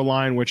free throw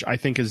line, which I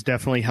think is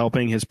definitely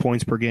helping his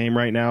points per game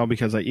right now.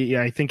 Because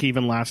I think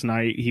even last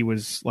night he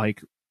was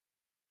like,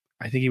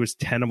 I think he was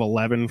 10 of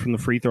 11 from the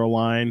free throw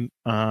line.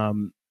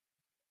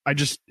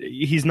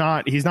 He's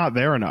not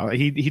there enough.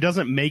 He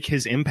doesn't make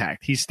his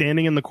impact. He's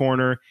standing in the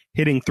corner,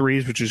 hitting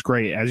threes, which is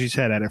great. As you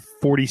said, at a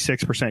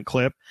 46%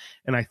 clip.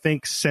 And I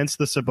think since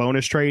the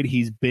Sabonis trade,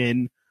 he's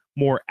been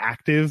more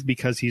active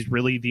because he's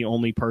really the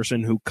only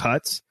person who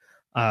cuts.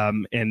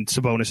 And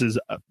Sabonis is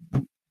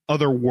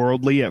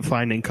otherworldly at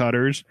finding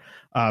cutters.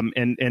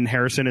 And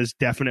Harrison has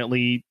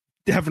definitely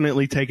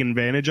taken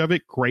advantage of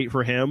it. Great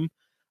for him.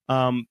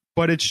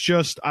 But it's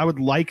just, I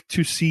would like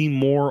to see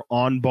more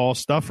on-ball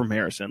stuff from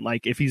Harrison.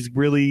 Like, if he's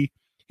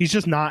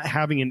just not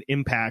having an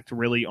impact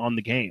really on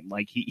the game.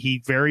 Like,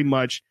 he very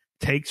much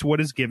takes what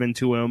is given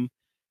to him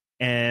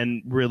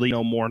and really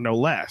no more, no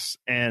less.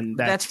 And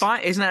that's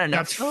fine. Isn't that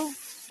enough?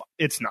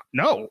 It's not.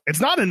 No,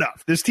 it's not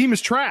enough. This team is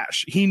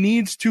trash. He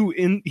needs to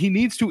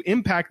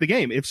impact the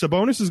game. If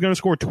Sabonis is going to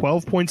score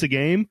 12 points a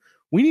game,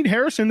 we need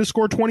Harrison to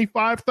score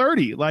 25,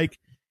 30. Like,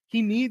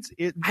 he needs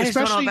it. I just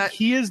don't know Especially that-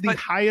 he is the but-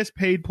 highest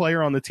paid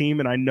player on the team,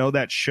 and I know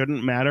that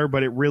shouldn't matter,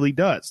 but it really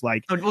does.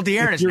 Like, Well,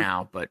 De'Aaron if is you're-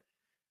 now, but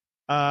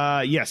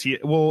yes,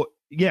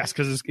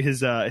 because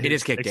his it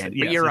is kicked in.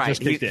 yes, But you're it right.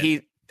 just kicked in.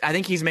 He I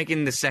think he's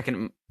making the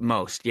second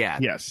most. Yeah.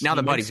 Yes, Now he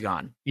the buddy's makes-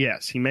 gone.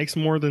 Yes, he makes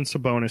more than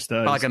Sabonis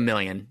does. About like $1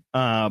 million.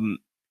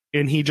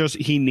 And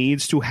he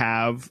needs to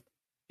have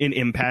an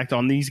impact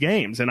on these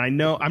games. And I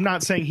know I'm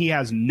not saying he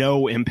has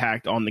no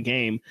impact on the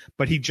game,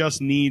 but he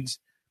just needs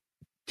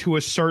to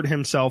assert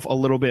himself a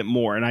little bit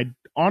more. And I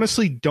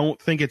honestly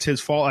don't think it's his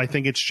fault. I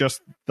think it's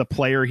just the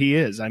player he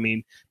is. I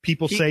mean,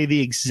 people say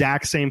the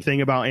exact same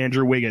thing about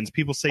Andrew Wiggins.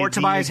 People say Or the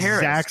Tobias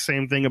exact Harris.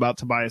 same thing about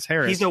Tobias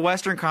Harris. He's the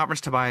Western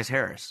Conference Tobias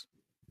Harris.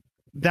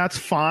 That's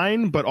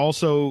fine, but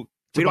also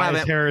We don't have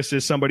Tobias it- Harris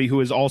is somebody who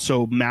is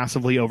also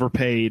massively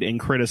overpaid and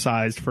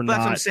criticized for But that's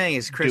what I'm not saying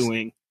is, Chris,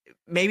 doing.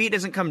 maybe it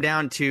doesn't come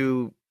down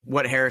to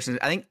what Harrison.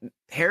 I think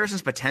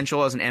Harrison's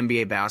potential as an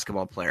NBA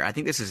basketball player. I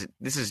think this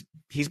is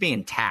he's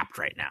being tapped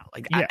right now.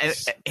 Like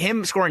Yes.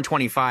 him scoring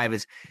 25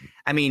 is.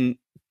 I mean,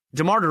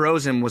 DeMar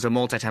DeRozan was a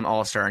multi-time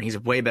All-Star, and he's a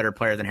way better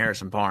player than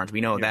Harrison Barnes. We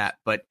know Yes. that,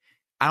 but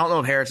I don't know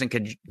if Harrison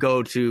could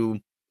go to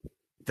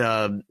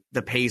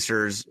the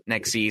Pacers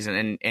next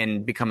season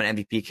and become an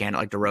MVP candidate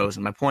like DeRozan.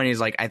 My point is,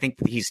 like, I think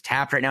he's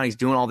tapped right now. He's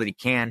doing all that he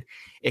can.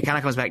 It kind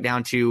of comes back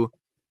down to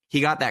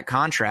he got that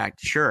contract,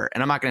 sure.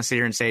 And I'm not going to sit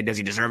here and say, does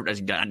he deserve it? Does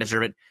he not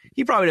deserve it?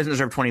 He probably doesn't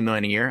deserve $20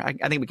 million a year.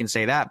 I think we can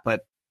say that.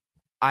 But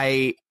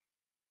I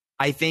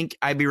think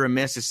I'd be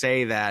remiss to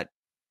say that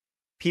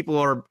people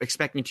are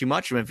expecting too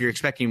much of him. If you're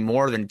expecting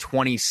more than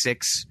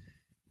 26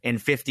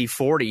 and 50,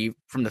 40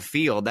 from the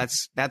field,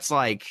 that's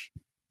like,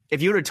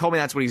 if you would have told me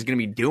that's what he's going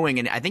to be doing,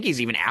 and I think he's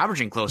even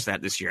averaging close to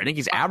that this year. I think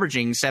he's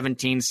averaging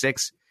 17,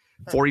 6,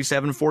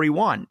 47,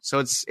 41. So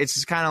it's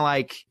just kind of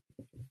like,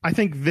 I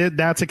think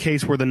that's a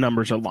case where the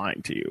numbers are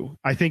lying to you.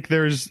 I think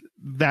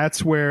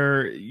that's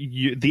where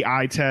the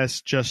eye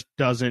test just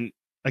doesn't,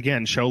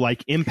 again, show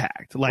like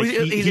impact. Like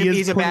Well,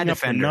 he's a bad putting up the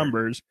defender.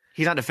 numbers.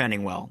 he's not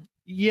defending well.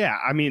 Yeah,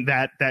 I mean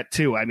that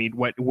too. I mean,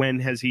 when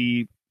has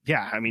he?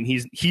 Yeah, I mean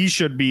he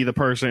should be the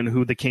person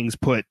who the Kings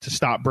put to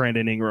stop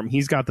Brandon Ingram.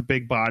 He's got the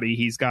big body.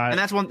 He's got, And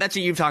that's what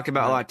you've talked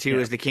about a lot too. Yeah.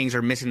 Is the Kings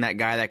are missing that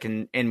guy that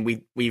can, and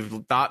we've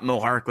thought Mo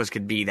Harkless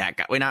could be that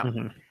guy. We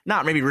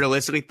not maybe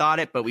realistically thought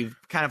it, but we've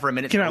kind of for a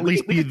minute can thought, at we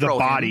least could be the throw him.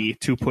 body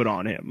to put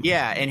on him.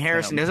 Yeah, and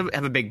Harrison doesn't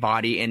have a big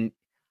body, and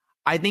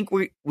I think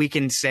we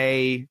can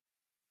say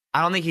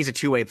I don't think he's a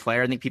two-way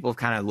player. I think people have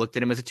kind of looked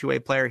at him as a two-way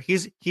player.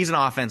 He's an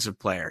offensive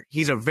player.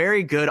 He's a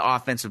very good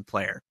offensive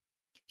player.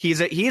 He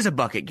is a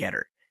bucket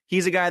getter.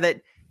 He's a guy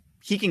that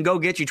he can go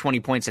get you 20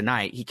 points a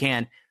night. He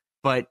can,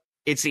 but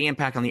it's the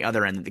impact on the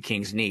other end that the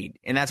Kings need,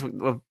 and that's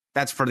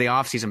for the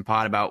offseason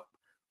pod about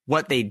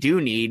what they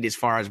do need as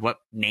far as what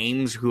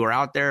names who are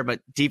out there, but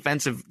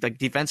defensive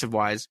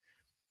wise.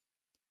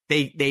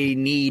 They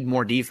need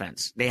more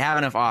defense. They have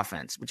enough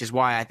offense, which is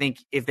why I think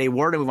if they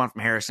were to move on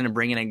from Harrison and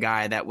bring in a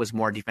guy that was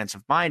more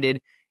defensive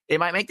minded, it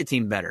might make the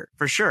team better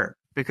for sure,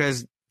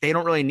 because they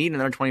don't really need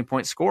another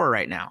 20-point scorer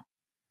right now.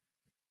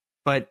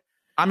 But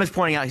I'm just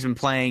pointing out he's been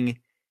playing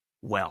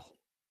well.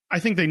 I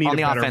think they need On a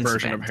the better offensive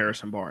version end. of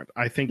Harrison Barnes.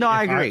 I think No,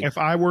 I agree. If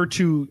I were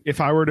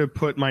to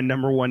put my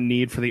number one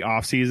need for the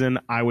offseason,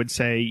 I would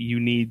say you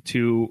need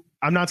to.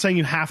 I'm not saying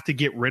you have to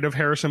get rid of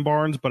Harrison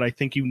Barnes, but I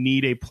think you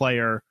need a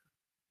player.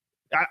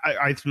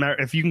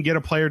 If you can get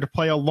a player to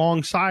play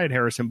alongside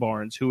Harrison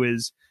Barnes, who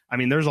is, I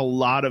mean, there's a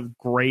lot of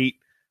great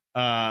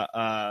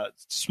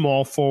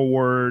small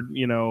forward,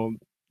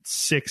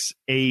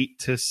 6'8"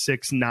 to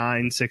 6'9",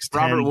 6'10"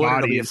 Robert Wood will be a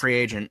bodies free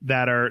agent.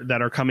 that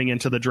are coming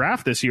into the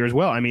draft this year as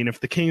well. I mean, if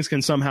the Kings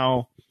can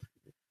somehow,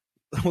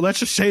 well, let's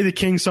just say the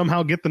Kings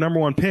somehow get the number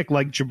one pick,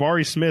 like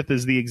Jabari Smith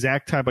is the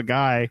exact type of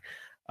guy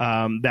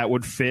that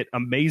would fit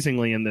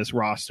amazingly in this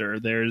roster.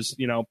 There's,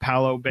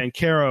 Paolo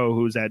Banchero,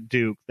 who's at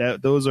Duke.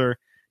 Those are,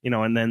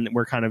 and then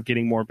we're kind of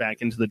getting more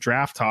back into the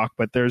draft talk,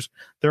 but there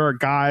are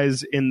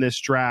guys in this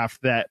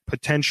draft that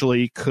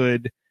potentially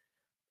could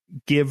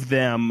give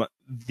them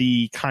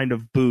the kind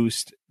of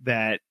boost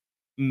that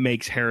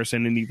makes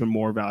Harrison an even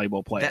more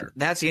valuable player.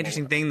 That's the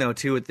interesting thing, though,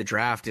 too, with the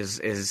draft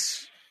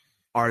is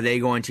are they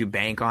going to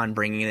bank on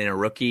bringing in a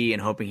rookie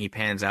and hoping he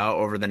pans out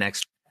over the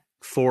next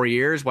 4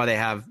 years while they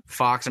have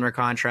Fox under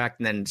contract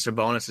and then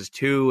Sabonis is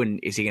 2, and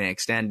is he going to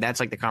extend? That's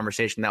like the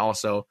conversation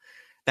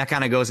that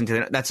kind of goes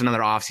into that's another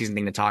offseason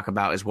thing to talk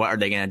about, is what are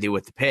they going to do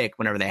with the pick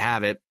whenever they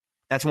have it.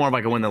 That's more of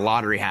like when the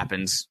lottery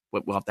happens,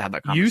 we'll have to have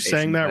that conversation. You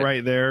saying that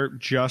right there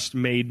just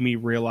made me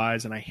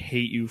realize, and I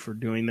hate you for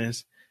doing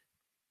this,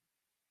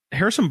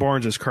 Harrison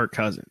Barnes is Kirk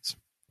Cousins.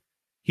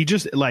 He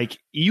just,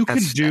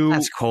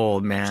 that's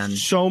cold, man.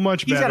 So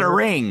much better. He's got a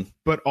ring.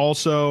 But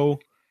also,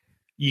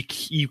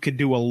 you could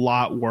do a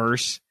lot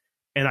worse.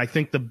 And I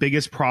think the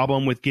biggest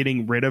problem with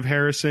getting rid of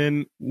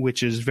Harrison,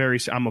 which is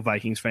I'm a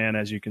Vikings fan,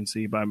 as you can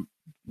see by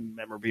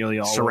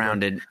memorabilia all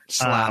surrounded, over.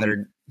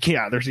 slathered.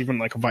 Yeah, there's even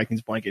like a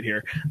Vikings blanket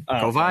here.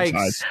 Go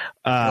Vikes.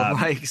 Go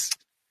Vikes.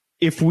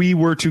 If we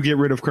were to get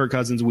rid of Kirk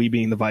Cousins, we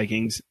being the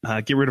Vikings,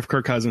 get rid of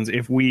Kirk Cousins,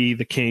 if we,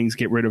 the Kings,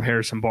 get rid of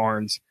Harrison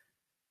Barnes,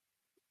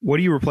 What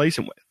do you replace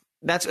him with?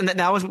 That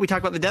was what we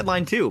talked about the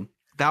deadline too.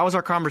 That was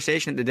our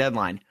conversation at the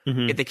deadline.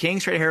 Mm-hmm. If the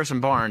Kings trade Harrison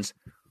Barnes,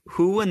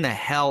 who in the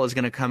hell is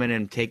going to come in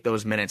and take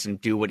those minutes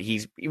and do what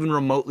he's even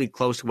remotely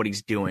close to what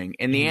he's doing?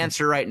 And the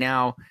answer right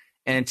now,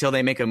 and until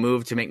they make a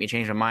move to make me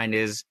change my mind,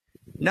 is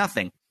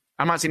nothing.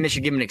 I'm not saying they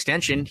should give him an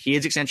extension. He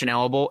is extension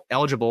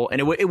eligible,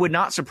 and it would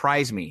not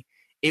surprise me.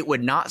 It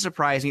would not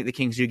surprise me if the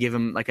Kings do give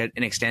him like an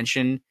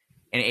extension,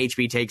 and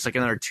HB takes like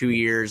another 2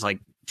 years, like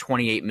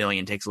 $28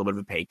 million, takes a little bit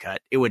of a pay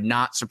cut. It would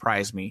not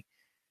surprise me.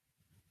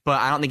 But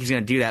I don't think he's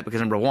going to do that because,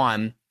 number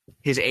one,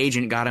 his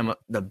agent got him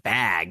the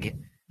bag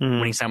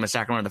when he signed with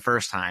Sacramento the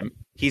first time.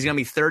 He's going to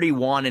be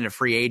 31 and a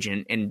free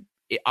agent, and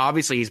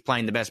obviously he's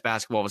playing the best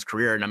basketball of his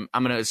career. And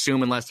I'm going to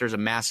assume, unless there's a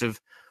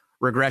massive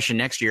regression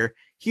next year,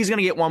 he's going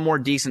to get one more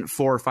decent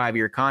 4 or 5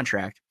 year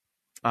contract.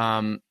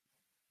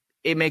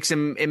 It makes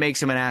him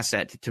an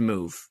asset to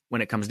move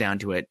when it comes down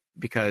to it,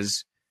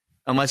 because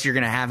unless you're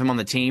going to have him on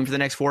the team for the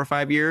next 4 or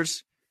 5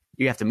 years,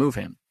 you have to move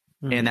him.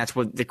 And that's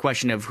what the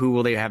question of who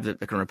will they have that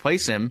can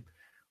replace him.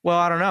 Well,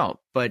 I don't know.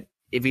 But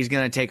if he's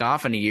going to take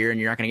off in a year and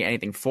you're not going to get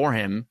anything for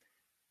him,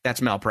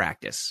 that's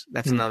malpractice.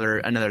 That's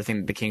another thing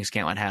that the Kings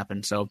can't let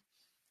happen. So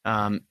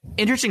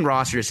interesting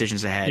roster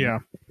decisions ahead. Yeah.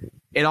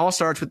 It all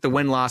starts with the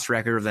win-loss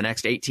record of the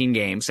next 17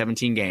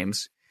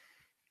 games.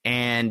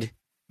 And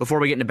before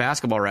we get into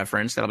basketball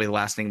reference, that'll be the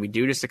last thing we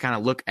do, just to kind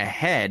of look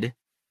ahead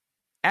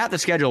at the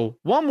schedule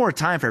one more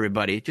time for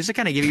everybody, just to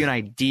kind of give you an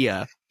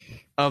idea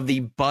of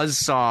the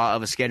buzzsaw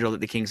of a schedule that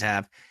the Kings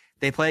have.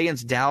 They play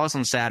against Dallas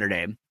on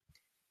Saturday,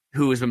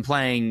 who has been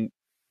playing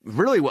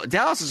really well.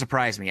 Dallas has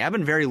surprised me. I've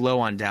been very low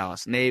on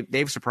Dallas, and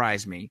they've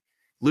surprised me.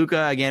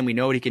 Luka, again, we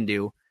know what he can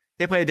do.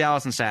 They play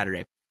Dallas on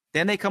Saturday.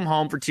 Then they come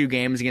home for 2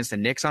 games against the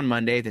Knicks on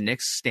Monday. The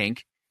Knicks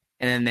stink.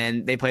 And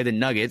then they play the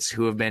Nuggets,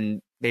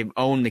 they've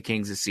owned the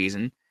Kings this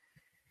season.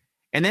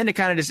 And then to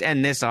kind of just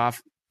end this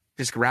off,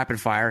 just rapid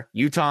fire,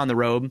 Utah on the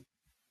road,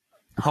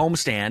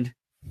 homestand,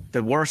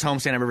 the worst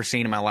homestand I've ever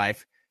seen in my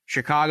life.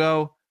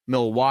 Chicago,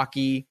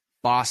 Milwaukee,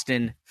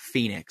 Boston,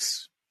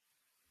 Phoenix.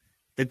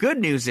 The good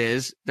news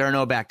is there are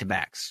no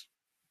back-to-backs.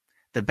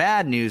 The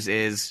bad news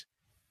is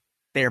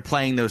they are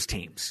playing those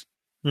teams.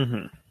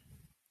 Mm-hmm.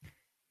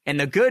 And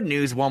the good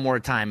news, one more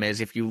time, is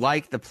if you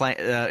like the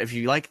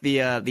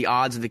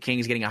odds of the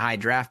Kings getting a high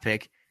draft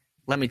pick,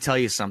 let me tell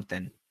you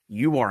something.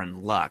 You are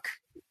in luck,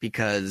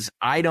 because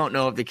I don't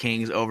know if the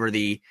Kings over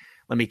the,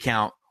 let me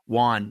count,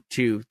 1,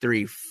 2,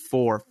 3,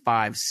 4,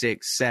 5,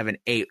 6, 7,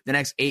 8. The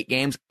next 8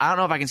 games, I don't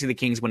know if I can see the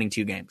Kings winning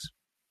 2 games.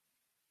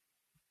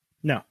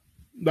 No.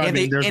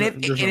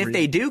 If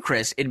they do,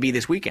 Chris, it'd be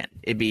this weekend.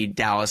 It'd be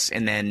Dallas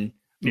and then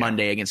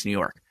Monday against New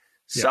York.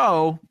 Yeah.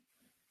 So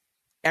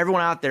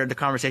everyone out there, the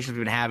conversations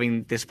we've been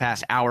having this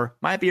past hour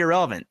might be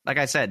irrelevant. Like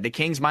I said, the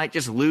Kings might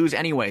just lose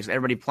anyways,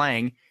 everybody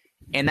playing,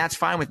 and that's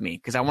fine with me,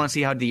 because I want to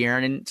see how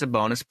De'Aaron and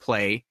Sabonis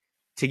play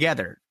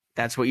together.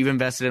 That's what you've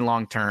invested in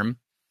long term.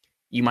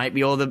 Everyone might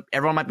be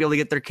able to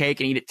get their cake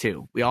and eat it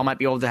too. We all might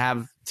be able to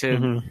have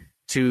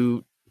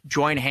to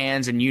join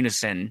hands in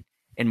unison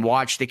and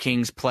watch the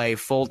Kings play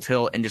full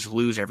tilt and just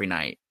lose every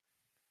night,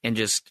 and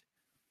just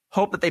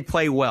hope that they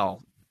play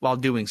well while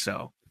doing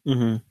so.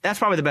 Mm-hmm. That's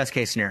probably the best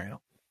case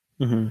scenario.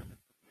 Mm-hmm.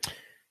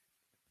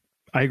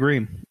 I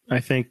agree. I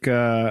think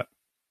that's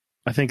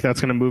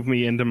going to move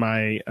me into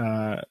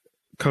my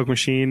Coke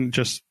machine.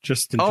 Just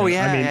I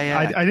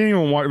didn't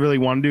even really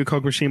want to do a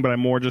Coke machine, but I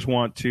more just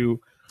want to.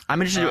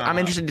 I'm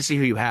interested to see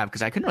who you have,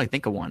 because I couldn't really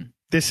think of one.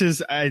 This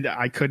is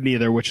I couldn't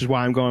either, which is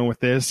why I'm going with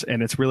this,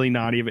 and it's really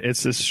not even.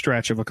 It's this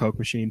stretch of a Coke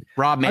machine.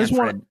 Rob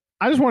Manfred.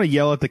 I just want to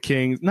yell at the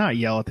Kings, not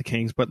yell at the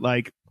Kings, but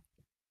like,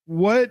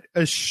 what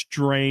a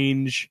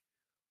strange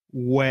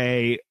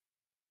way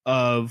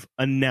of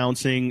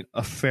announcing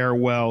a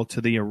farewell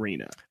to the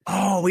arena.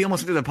 Oh, we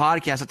almost did the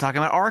podcast talking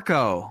about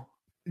Arco.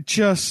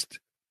 Just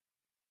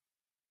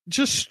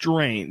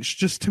strange.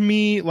 Just to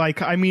me,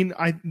 like, I mean,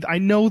 I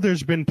know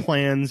there's been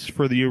plans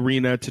for the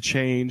arena to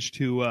change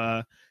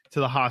to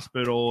the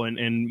hospital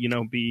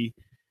and be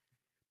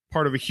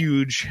part of a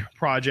huge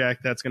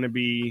project that's going to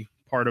be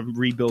part of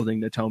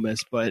rebuilding the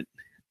Thomas, but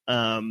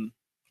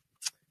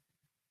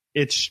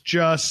it's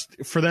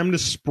just for them to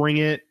spring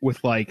it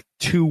with like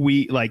 2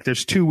 weeks, like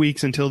there's 2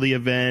 weeks until the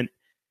event.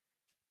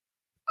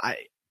 I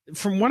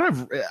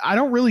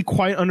don't really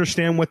quite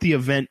understand what the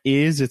event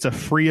is. It's a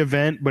free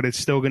event, but it's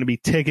still going to be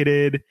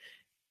ticketed.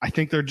 I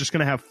think they're just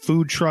going to have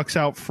food trucks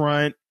out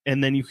front,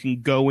 and then you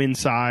can go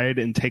inside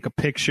and take a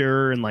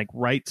picture and like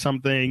write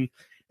something.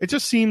 It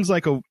just seems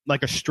like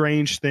a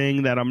strange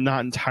thing that I'm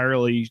not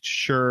entirely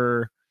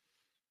sure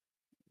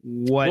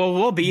what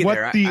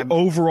the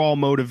overall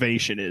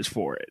motivation is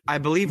for it. I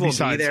believe we'll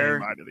be there.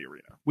 To the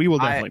arena. We will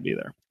definitely be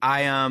there.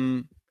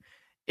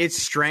 It's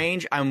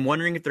strange. I'm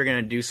wondering if they're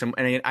going to do some,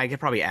 and I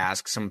could probably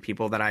ask some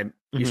people that I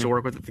used to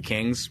work with at the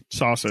Kings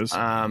sauces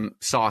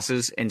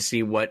and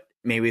see what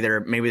maybe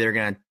they're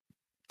going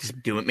to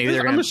just do it. Maybe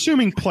I'm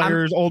assuming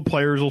old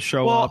players will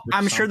show up.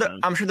 I'm sure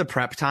the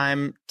prep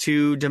time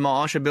to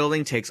demolish a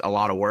building takes a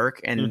lot of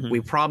work, and we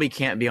probably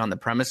can't be on the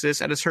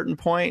premises at a certain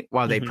point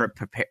while they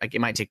prepare. Like,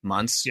 it might take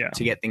months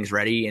to get things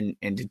ready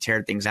and to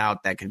tear things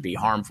out that could be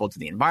harmful to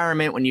the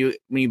environment when you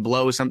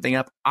blow something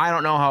up. I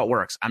don't know how it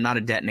works. I'm not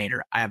a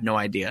detonator. I have no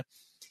idea.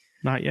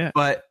 Not yet.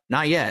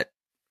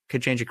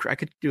 Could change. I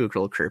could do a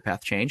little career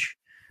path change.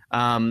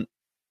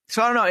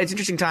 So I don't know. It's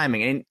interesting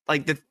timing, and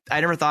I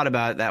never thought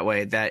about it that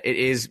way. That it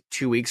is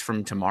 2 weeks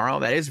from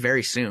tomorrow. That is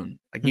very soon.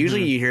 Like,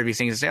 usually you hear these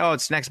things and say, "Oh,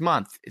 it's next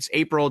month. It's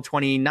April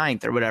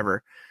 29th or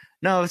whatever."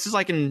 No, this is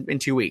like in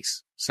 2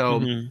 weeks.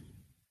 So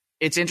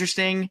it's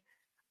interesting.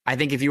 I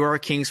think if you are a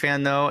Kings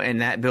fan though,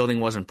 and that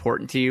building was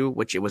important to you,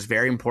 which it was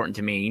very important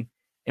to me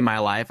in my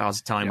life. I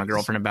was telling my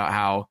girlfriend about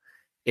how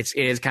it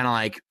is kind of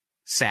like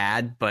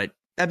sad, but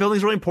that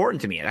building's really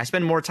important to me. I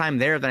spend more time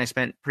there than I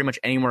spent pretty much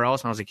anywhere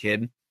else when I was a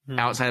kid.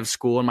 Outside of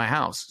school in my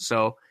house.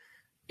 So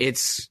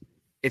it's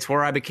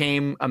where I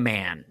became a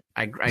man.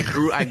 I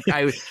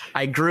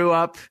grew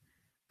up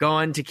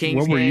going to Kings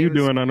games. What were you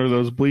doing under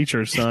those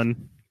bleachers,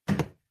 son?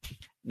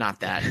 Not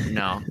that.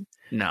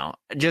 No.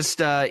 Just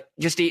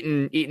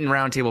eating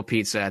round table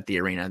pizza at the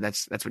arena.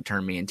 That's what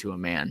turned me into a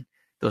man.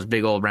 Those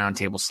big old round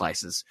table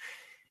slices.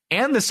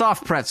 And the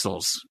soft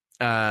pretzels.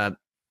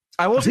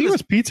 I think it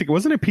was pizza.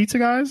 Wasn't it Pizza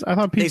Guys? I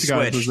thought Pizza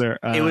Guys was there.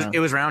 It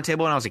was Round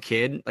Table when I was a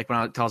kid, like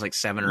until I was like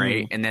 7 or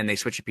 8, and then they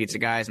switched to Pizza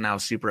Guys, and I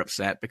was super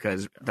upset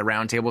because the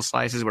Round Table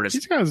slices were just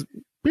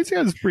Pizza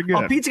Guys is pretty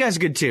good. Oh, Pizza Guys is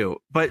good too,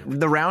 but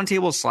the Round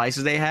Table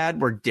slices they had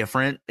were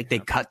different. Like, they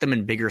cut them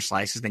in bigger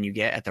slices than you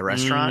get at the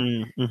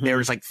restaurant. They were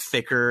just like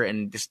thicker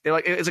and just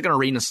it's like an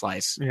arena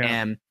slice. Yeah.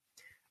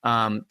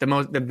 And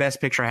the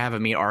best picture I have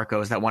of me at Arco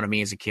is that one of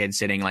me as a kid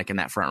sitting like in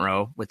that front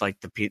row with like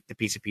the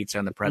piece of pizza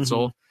and the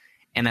pretzel.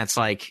 And that's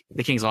like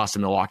the Kings lost to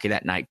Milwaukee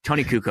that night.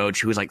 Tony Kukoc,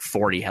 who was like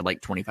 40, had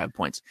like 25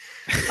 points.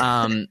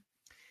 But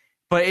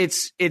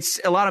it's there's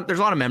a lot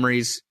of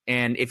memories.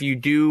 And if you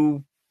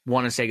do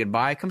want to say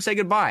goodbye, come say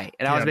goodbye.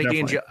 And I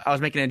was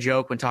making a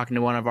joke when talking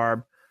to one of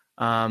our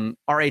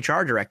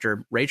HR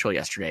director, Rachel,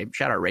 yesterday.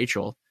 Shout out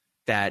Rachel,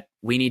 that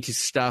we need to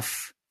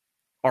stuff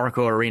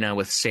Arco Arena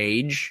with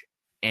sage,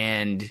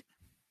 and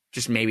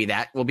just maybe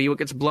that will be what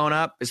gets blown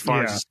up as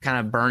far as kind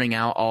of burning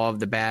out all of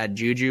the bad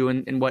juju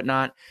and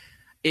whatnot.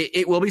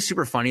 It will be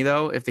super funny,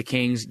 though, if the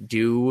Kings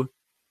do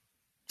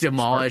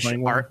demolish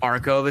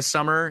Arco this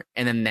summer,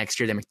 and then next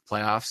year they make the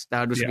playoffs. That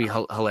would just be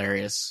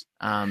hilarious.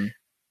 It'd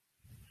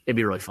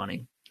be really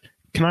funny.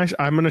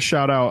 I'm going to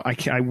shout out.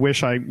 I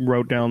wish I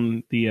wrote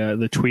down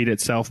the tweet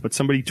itself, but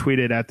somebody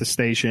tweeted at the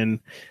station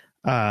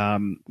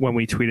when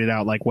we tweeted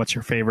out, like, what's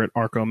your favorite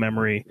Arco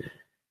memory?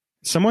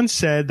 Someone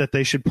said that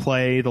they should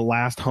play the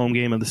last home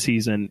game of the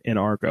season in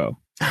Arco.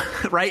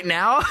 Right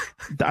now?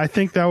 I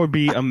think that would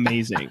be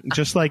amazing.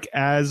 Just like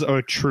as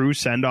a true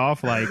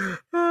send-off, like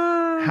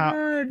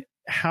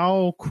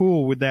how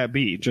cool would that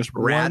be? Just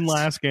one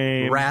last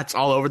game. Rats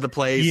all over the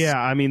place. Yeah,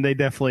 I mean, they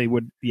definitely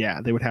would. Yeah,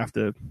 they would have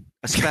to.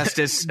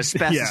 Asbestos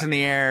in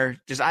the air.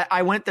 Just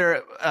I went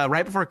there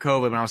right before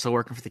COVID when I was still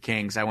working for the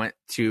Kings. I went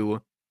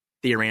to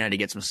the arena to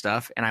get some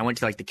stuff, and I went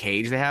to like the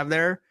cage they have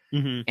there.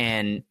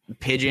 And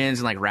pigeons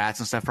and like rats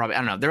and stuff. Probably, I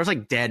don't know. There was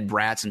like dead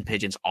rats and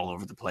pigeons all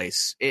over the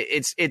place.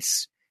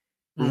 It's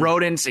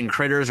rodents and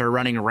critters are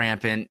running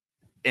rampant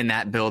in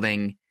that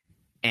building,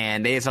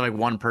 and they have like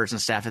one person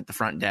staffed at the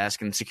front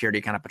desk and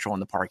security kind of patrolling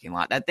the parking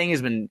lot. That thing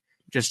has been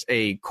just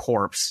a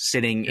corpse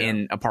sitting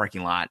in a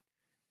parking lot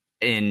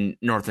in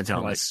North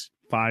Natomas.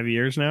 Like 5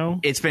 years now.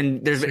 It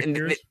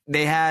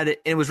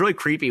was really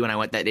creepy when I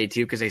went that day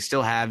too, because they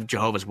still have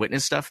Jehovah's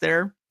Witness stuff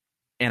there,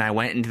 and I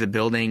went into the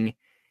building.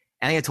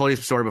 I think I told you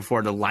this story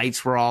before. The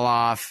lights were all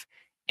off,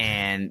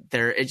 and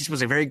it just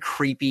was a very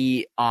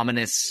creepy,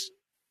 ominous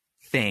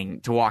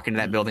thing to walk into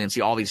that building and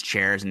see all these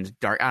chairs and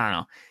dark. I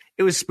don't know.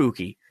 It was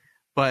spooky,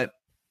 but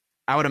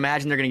I would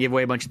imagine they're going to give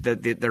away a bunch of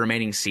the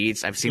remaining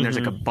seats. I've seen there's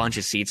like a bunch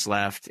of seats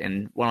left,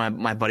 and one of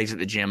my buddies at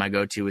the gym I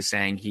go to was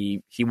saying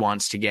he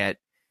wants to get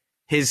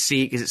his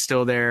seat because it's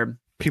still there.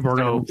 People are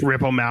going to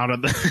rip them out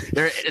of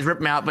rip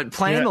them out, but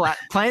playing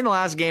the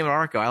last game at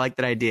Arco, I like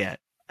that idea.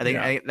 I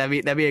think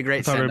that'd be a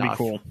great send off. That'd be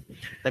cool.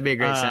 That'd be a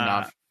great send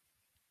off.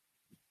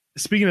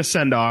 Speaking of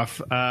send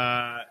off,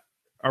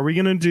 are we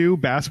going to do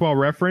basketball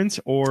reference,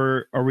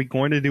 or are we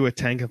going to do a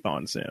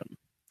tankathon sim?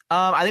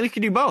 I think we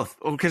could do both,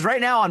 because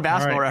right now on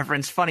basketball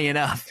reference, funny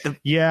enough,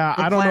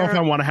 I don't know if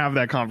I want to have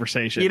that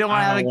conversation. You don't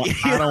want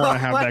to I don't want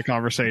to have that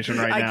conversation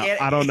right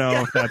now. I don't know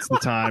if that's the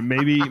time.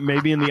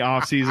 Maybe in the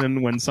off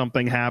season when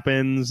something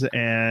happens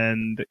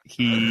and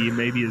he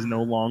maybe is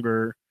no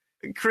longer.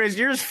 Chris,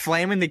 you're just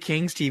flaming the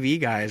Kings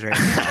TV guys right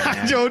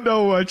now. I don't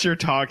know what you're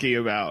talking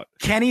about.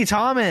 Kenny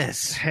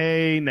Thomas.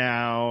 Hey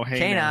now.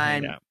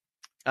 K9.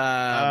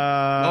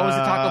 What was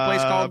the taco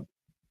place called?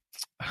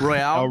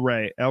 Royale?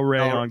 El Rey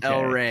on K.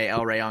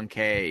 El Rey on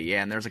K.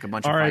 Yeah, and there's like a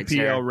bunch of fights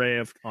R.I.P. there. El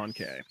Rey on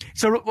K.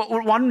 So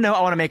one note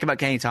I want to make about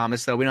Kenny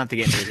Thomas, though, we don't have to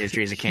get into his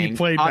history as a King. He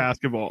played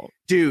basketball.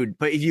 Dude,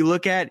 but if you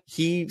look at,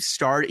 he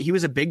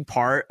was a big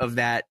part of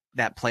that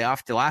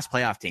the last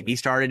playoff team. He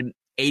started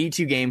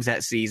 82 games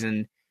that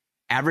season,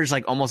 averaged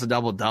like almost a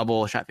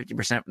double-double, shot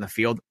 50% from the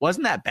field.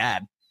 Wasn't that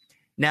bad.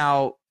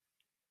 Now,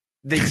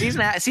 the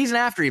season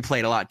after he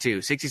played a lot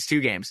too,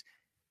 62 games.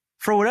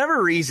 For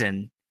whatever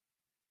reason,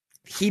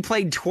 he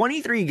played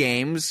 23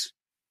 games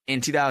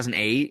in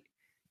 2008,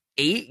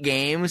 8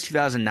 games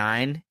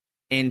 2009,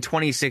 and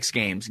 26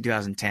 games in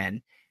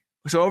 2010.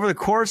 So over the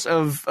course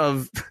of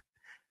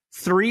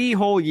 3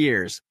 whole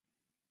years,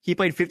 he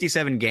played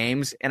 57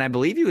 games, and I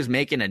believe he was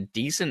making a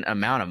decent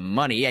amount of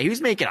money. Yeah, he was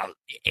making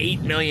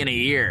 $8 million a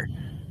year.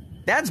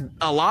 That's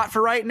a lot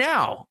for right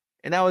now,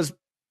 and that was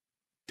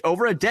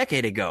over a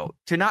decade ago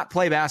to not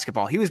play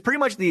basketball. He was pretty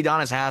much the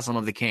Udonis Haslem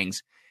of the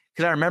Kings,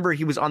 because I remember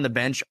he was on the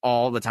bench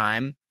all the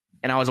time,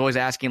 and I was always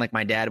asking like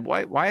my dad,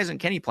 why isn't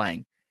Kenny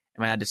playing?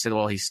 And my dad just said,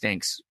 well, he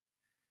stinks.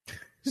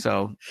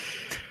 So,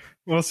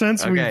 well,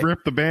 since we've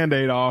ripped the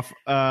Band-Aid off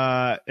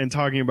and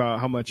talking about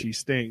how much he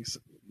stinks,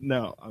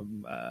 no,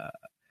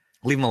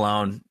 leave him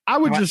alone. I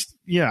would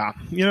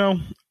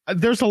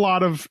there's a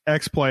lot of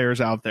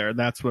ex-players out there.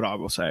 That's what I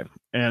will say.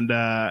 And,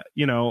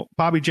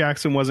 Bobby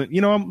Jackson wasn't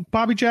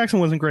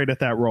great at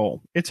that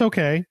role. It's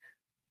okay.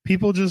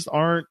 People just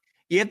aren't.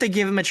 You have to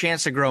give him a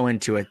chance to grow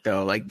into it,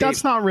 though. Like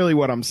that's not really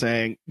what I'm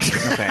saying.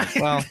 Okay.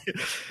 Well,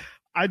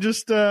 I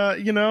just,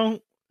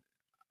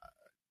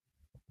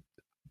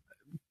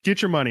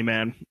 get your money,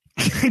 man.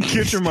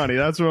 Get your money.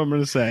 That's what I'm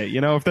going to say.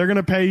 If they're going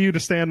to pay you to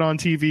stand on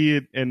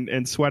TV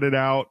and sweat it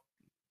out,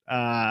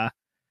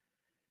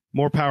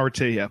 more power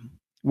to you.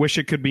 Wish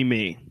it could be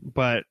me,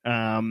 but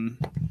can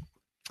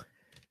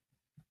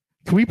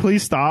we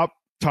please stop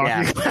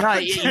talking? Yeah.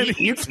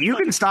 You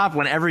can stop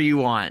whenever you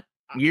want.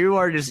 You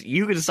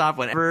can stop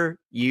whenever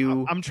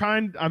you. I'm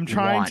trying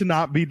to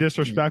not be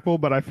disrespectful,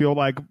 but I feel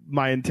like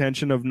my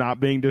intention of not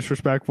being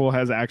disrespectful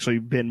has actually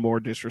been more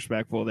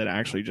disrespectful than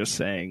actually just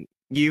saying.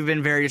 You've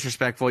been very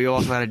disrespectful. You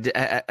also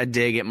had a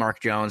dig at Mark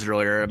Jones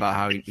earlier about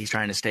how he's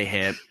trying to stay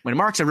hip. When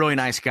Mark's a really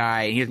nice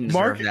guy, he doesn't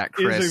deserve that.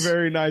 Chris is a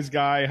very nice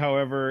guy.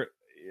 However,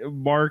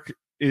 Mark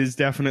is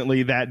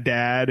definitely that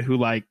dad who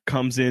like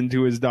comes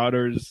into his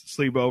daughter's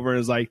sleepover and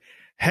is like,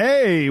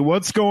 hey,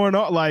 what's going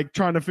on? Like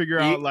trying to figure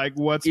out like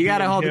what's you got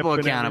to hold people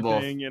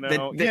accountable.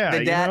 The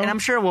dad, and I'm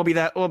sure we'll be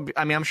that. Well,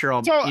 I mean, I'm sure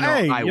I'll. So,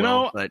 I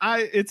will. But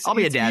I'll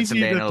be a dad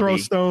someday. To throw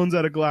stones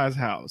at a glass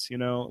house,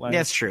 Like,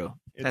 that's true.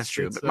 That's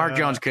true. But Mark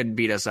Jones could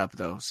beat us up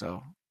though.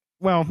 So.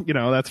 Well,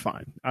 that's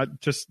fine.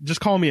 Just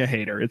call me a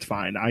hater. It's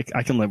fine.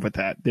 I can live with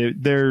that.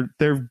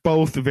 They're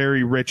both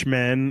very rich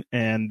men,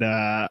 and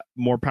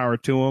more power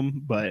to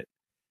them. But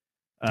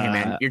hey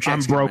man,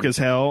 I'm broke as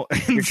hell,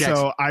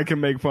 so I can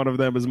make fun of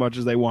them as much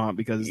as they want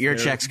because your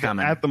check's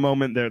coming. At the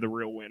moment, they're the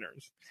real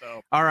winners.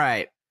 So all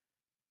right,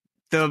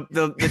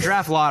 the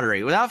draft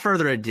lottery. Without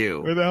further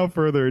ado,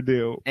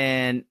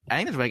 and I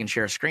think that's why I can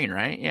share a screen,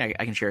 right? Yeah,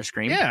 I can share a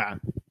screen. Yeah,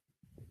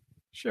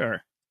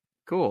 sure.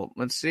 Cool.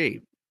 Let's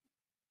see.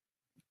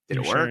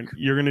 Did it work?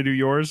 You're gonna do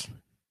yours?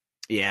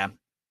 Yeah.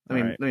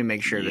 Let me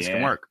make sure this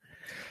can work.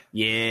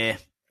 Yeah.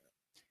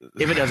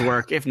 If it does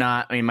work. If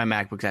not, I mean my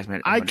MacBook's asking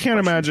me. I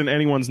can't imagine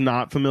anyone's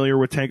not familiar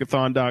with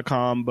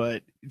Tankathon.com,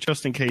 but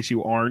just in case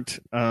you aren't,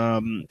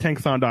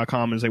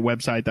 Tankathon.com is a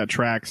website that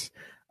tracks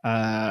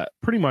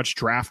pretty much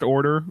draft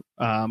order,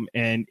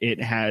 and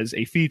it has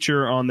a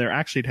feature on there.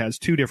 Actually, it has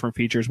 2 different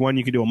features. One,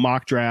 you can do a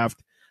mock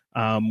draft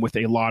with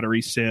a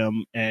lottery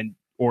sim,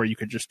 or you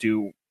could just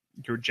do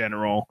your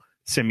general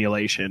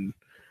simulation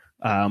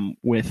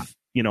with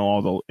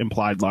all the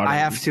implied lottery. I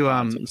have to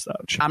and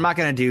such. I'm not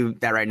going to do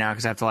that right now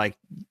because I have to like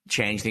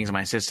change things in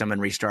my system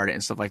and restart it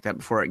and stuff like that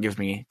before it gives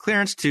me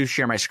clearance to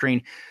share my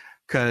screen,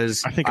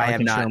 because I think I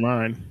can share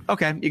mine.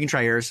 Okay, you can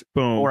try yours.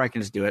 Boom. Or I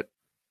can just do it.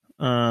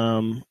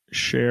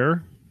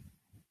 Share.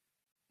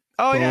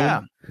 Oh Boom.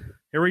 Yeah,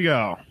 here we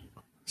go.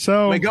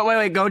 So wait,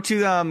 go to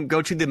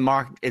the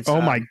mark. It's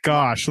my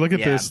gosh, look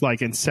at this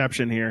like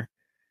Inception here.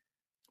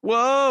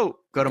 Whoa,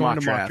 go to mock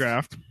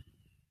draft.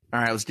 All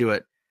right, let's do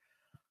it.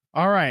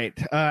 All right.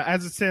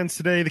 As it stands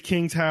today, the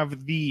Kings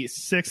have the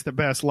 6th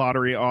best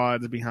lottery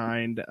odds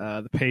behind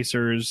the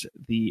Pacers,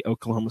 the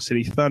Oklahoma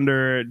City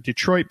Thunder,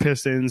 Detroit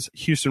Pistons,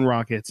 Houston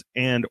Rockets,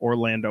 and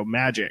Orlando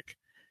Magic.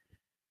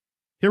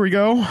 Here we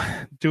go.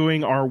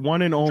 Doing our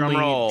one and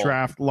only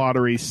draft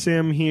lottery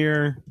sim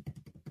here.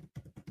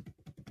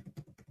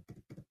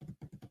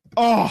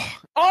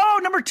 Oh,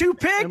 number 2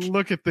 pick. And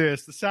look at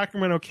this. The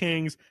Sacramento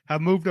Kings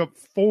have moved up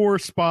 4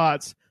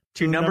 spots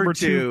to number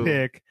 2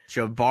 pick.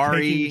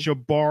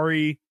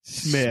 Jabari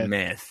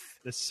Smith.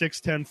 The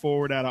 6'10"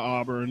 forward out of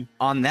Auburn.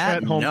 On that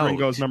Chet Holmgren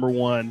goes number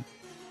 1.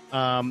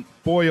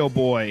 Boy, oh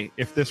boy,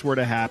 if this were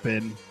to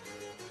happen,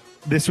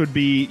 this would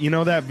be,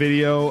 that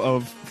video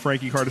of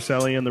Frankie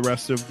Cardicelli and the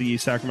rest of the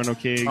Sacramento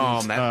Kings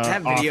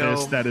that video,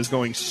 office that is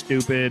going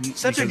stupid.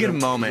 Such a good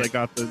moment. They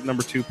got the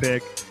number 2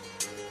 pick.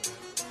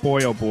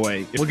 Boy, oh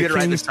boy. We'll get it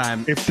right this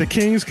time. If the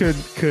Kings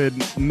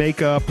could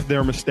make up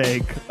their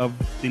mistake of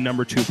the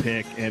number 2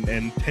 pick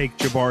and take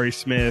Jabari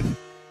Smith,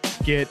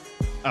 get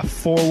a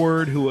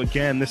forward who,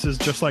 again, this is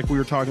just like we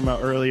were talking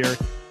about earlier,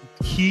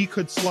 he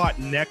could slot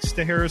next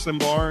to Harrison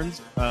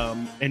Barnes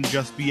and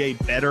just be a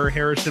better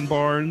Harrison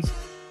Barnes,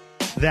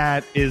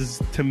 that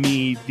is, to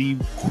me, the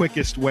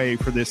quickest way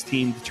for this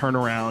team to turn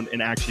around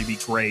and actually be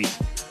great.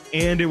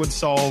 And it would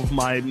solve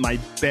my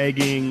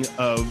begging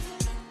of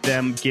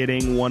them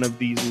getting one of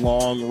these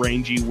long,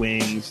 rangy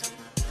wings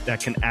that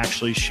can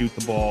actually shoot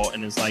the ball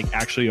and is like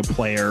actually a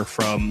player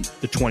from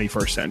the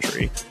 21st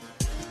century.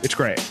 It's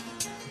great.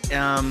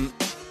 Yeah.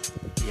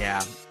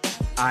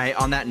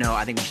 On that note,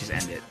 I think we should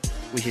end it.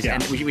 We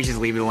should we should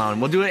leave it alone.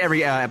 We'll do it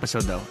every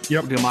episode, though.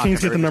 Yep. We'll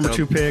Kings get the number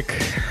 2 pick.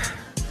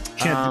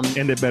 Can't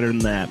end it better than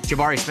that.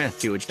 Jabari Smith,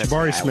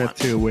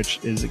 too. Which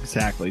is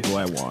exactly who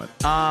I want.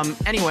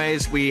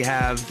 Anyways, we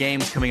have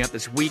games coming up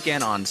this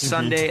weekend on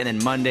Sunday, and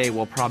then Monday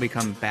we'll probably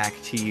come back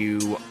to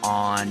you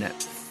on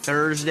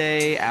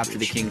Thursday after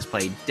the Kings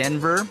play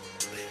Denver.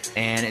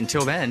 And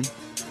until then...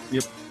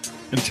 Yep.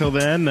 Until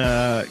then,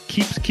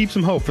 keep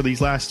some hope for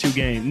these next two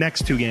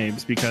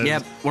games,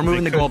 because we're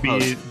moving the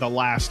goalposts. The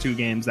last 2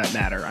 games that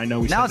matter. I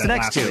know we now said that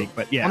last week,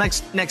 but yeah. Well,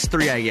 next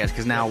 3, I guess,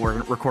 because now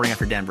we're recording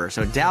after Denver.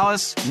 So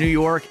Dallas, New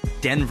York,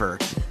 Denver.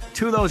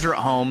 2 of those are at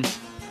home.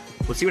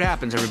 We'll see what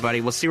happens,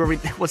 everybody. We'll see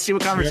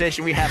what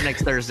conversation we have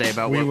next Thursday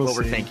about what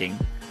we're thinking.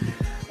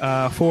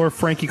 For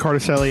Frankie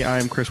Cardicelli,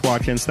 I'm Chris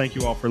Watkins. Thank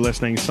you all for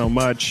listening so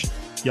much.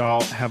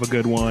 Y'all have a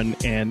good one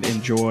and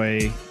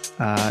enjoy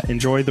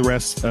the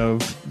rest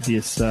of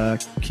this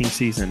King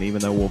season,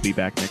 even though we'll be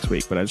back next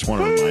week. But I just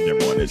want to remind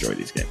everyone to enjoy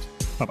these games.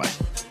 Bye-bye.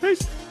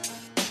 Peace.